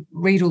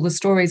read all the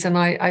stories, and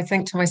I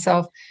think to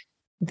myself,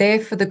 they're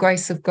for the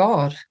grace of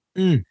God.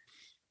 Mm.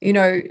 You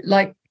know,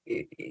 like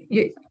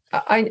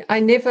I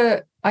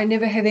never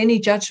have any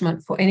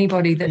judgment for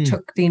anybody that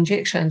took the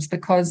injections,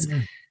 because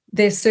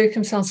their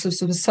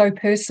circumstances were so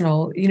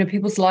personal. You know,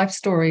 people's life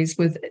stories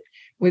with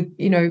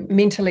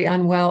mentally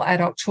unwell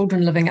adult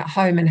children living at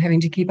home and having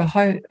to keep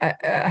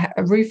a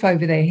roof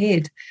over their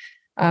head,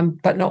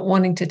 but not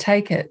wanting to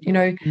take it. You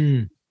know,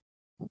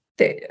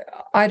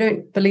 I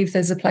don't believe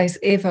there's a place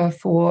ever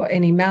for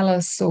any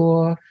malice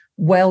or,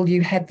 well,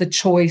 you had the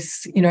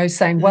choice,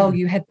 saying, well,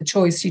 you had the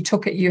choice, you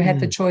took it, you had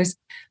the choice.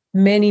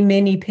 Many,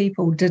 many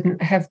people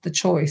didn't have the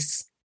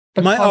choice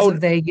because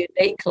of their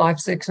unique life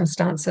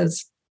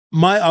circumstances.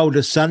 My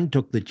oldest son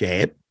took the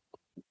jab,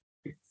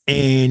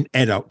 and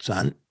adult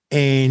son,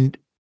 and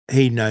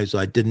he knows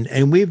I didn't.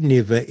 And we've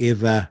never,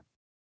 ever,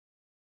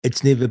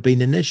 it's never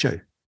been an issue.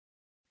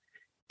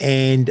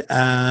 And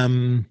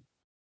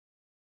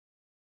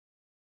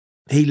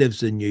he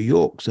lives in New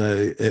York,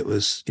 so it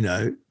was,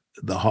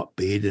 the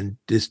hotbed, and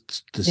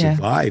just to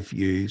survive,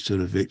 you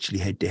sort of virtually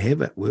had to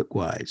have it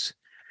work-wise.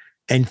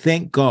 And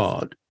thank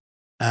God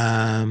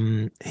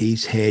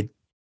he's had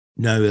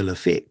no ill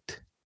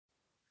effect.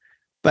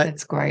 But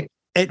that's great.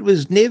 It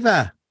was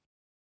never,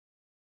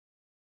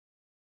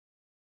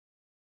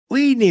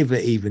 we never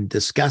even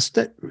discussed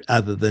it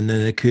other than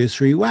in a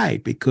cursory way,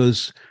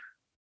 because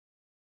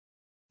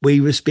we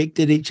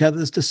respected each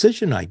other's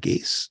decision, I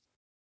guess.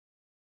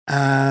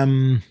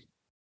 Sadly,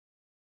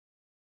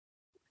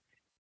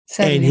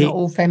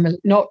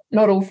 not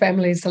all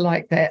families are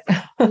like that.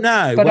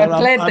 No, but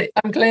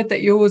I'm glad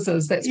that yours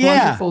is. That's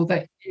wonderful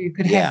that you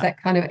could have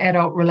that kind of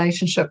adult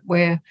relationship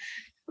where,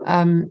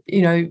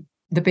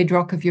 the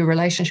bedrock of your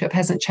relationship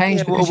hasn't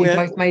changed because you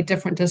both made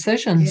different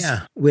decisions.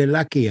 Yeah, we're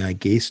lucky, I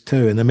guess,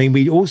 too. And I mean,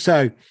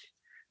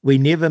 we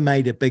never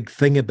made a big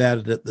thing about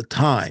it at the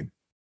time,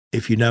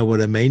 if you know what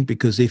I mean,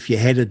 because if you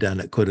had done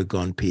it, could have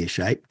gone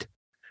pear-shaped.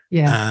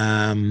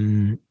 Yeah.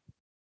 And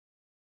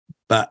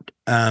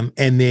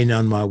then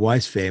on my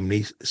wife's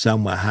family,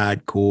 some were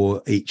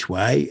hardcore each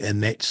way,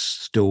 and that's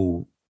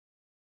still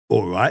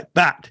all right.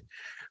 But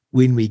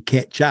when we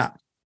catch up,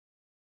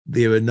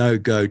 there are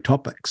no-go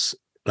topics.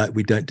 Like,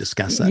 we don't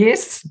discuss it.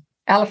 Yes,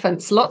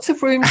 elephants. Lots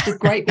of rooms with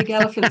great big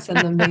elephants in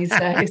them these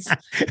days.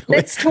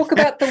 Let's talk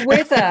about the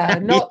weather,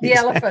 not the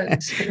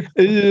elephant.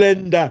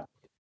 Lynda,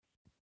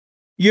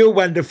 you're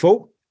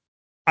wonderful.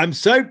 I'm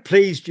so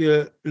pleased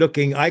you're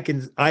looking. I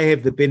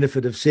have the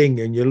benefit of seeing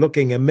you, and you're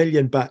looking $1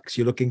 million.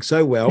 You're looking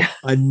so well.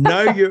 I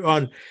know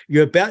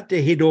you're about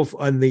to head off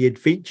on the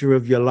adventure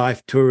of your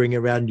life, touring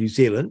around New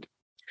Zealand,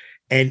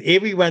 and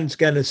everyone's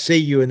going to see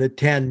you in a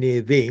town near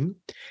them.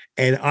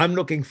 And I'm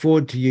looking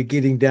forward to you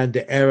getting down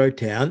to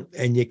Arrowtown,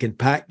 and you can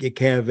park your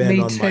caravan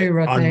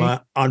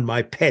on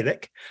my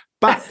paddock.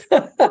 But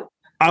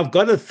I've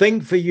got a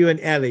thing for you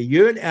and Ali.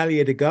 You and Ali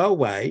are to go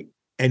away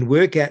and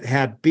work out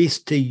how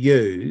best to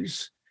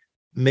use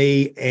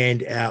me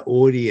and our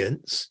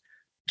audience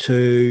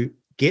to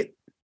get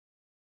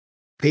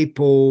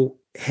people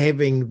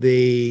having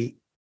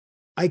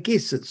I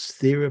guess it's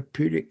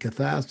therapeutic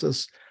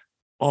catharsis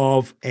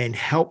of, and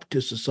help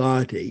to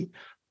society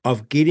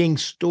of getting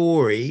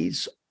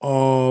stories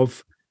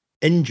of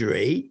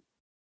injury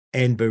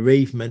and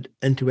bereavement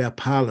into our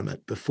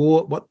parliament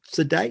before, what's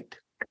the date?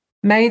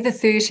 May the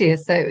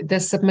 30th. The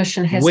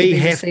submission has to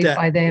be received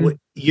by them.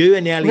 You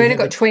and Ali, we've only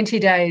got 20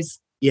 days.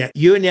 Yeah,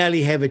 you and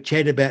Ali have a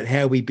chat about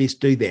how we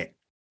best do that.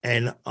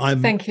 And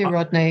thank you,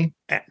 Rodney.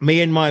 Me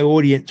and my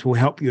audience will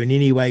help you in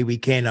any way we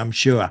can, I'm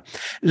sure.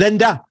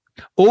 Lynda,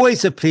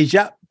 always a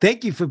pleasure.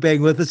 Thank you for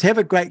being with us. Have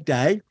a great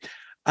day.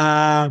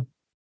 Thank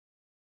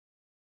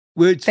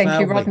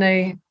you,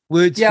 Rodney.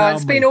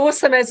 It's been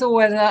awesome as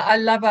always. I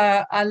love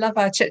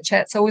our chit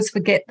chats. I always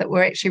forget that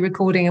we're actually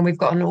recording and we've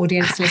got an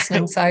audience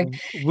listening. So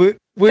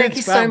thank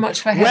you so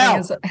much for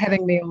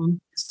having me on.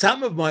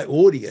 Some of my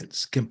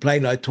audience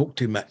complain I talk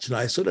too much, and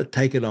I sort of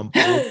take it on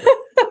board.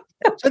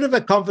 Sort of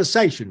a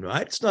conversation,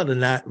 right? It's not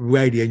a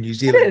Radio New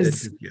Zealand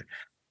interview.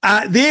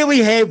 There we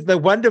have the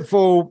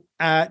wonderful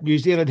New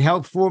Zealand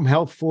Health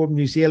Forum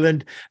New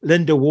Zealand,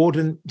 Lynda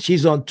Wharton.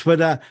 She's on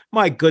Twitter.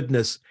 My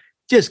goodness.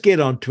 Just get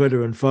on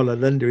Twitter and follow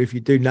Lynda if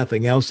you do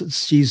nothing else.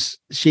 She's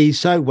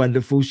so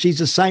wonderful. She's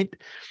a saint.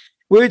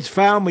 Words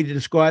fail me to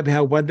describe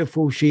how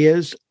wonderful she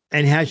is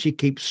and how she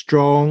keeps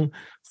strong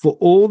for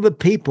all the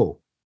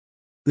people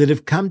that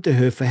have come to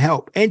her for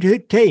help, and her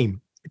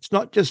team. It's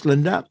not just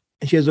Lynda.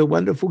 She has a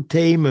wonderful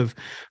team of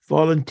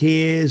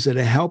volunteers that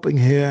are helping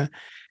her,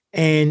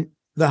 and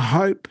the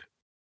hope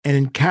and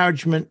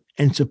encouragement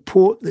and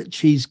support that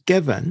she's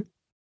given.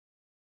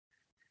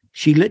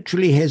 She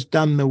literally has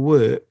done the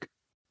work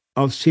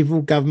of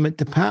several government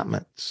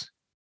departments.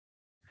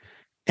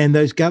 And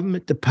those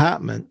government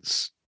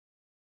departments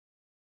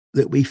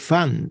that we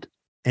fund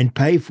and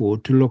pay for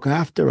to look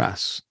after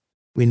us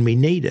when we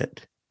need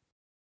it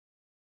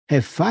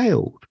have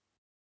failed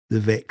the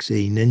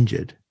vaccine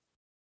injured.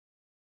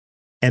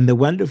 And the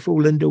wonderful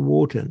Lynda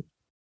Wharton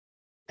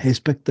has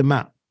picked them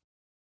up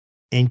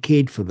and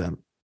cared for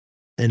them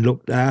and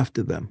looked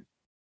after them.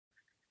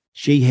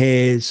 She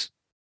has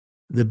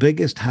the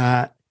biggest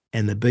heart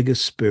and the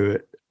biggest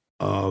spirit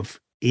of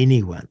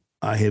anyone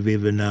I have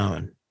ever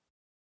known.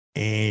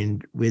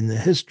 And when the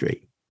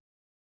history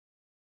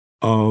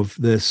of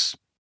this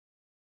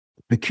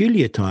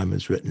peculiar time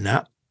is written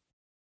up,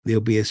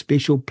 there'll be a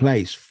special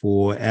place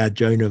for our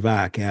Joan of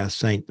Arc, our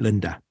Saint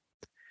Lynda.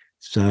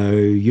 So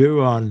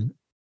you're on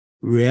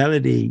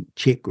Reality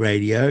Check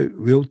Radio,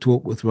 Real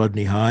Talk with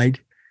Rodney Hyde.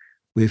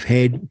 We've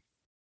had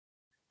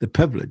the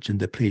privilege and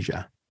the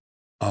pleasure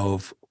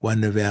of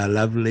one of our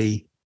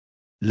lovely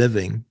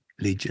living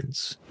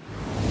legends.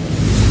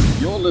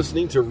 You're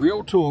listening to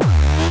Real Talk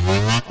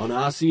on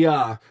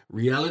RCR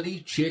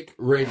Reality Check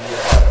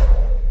Radio.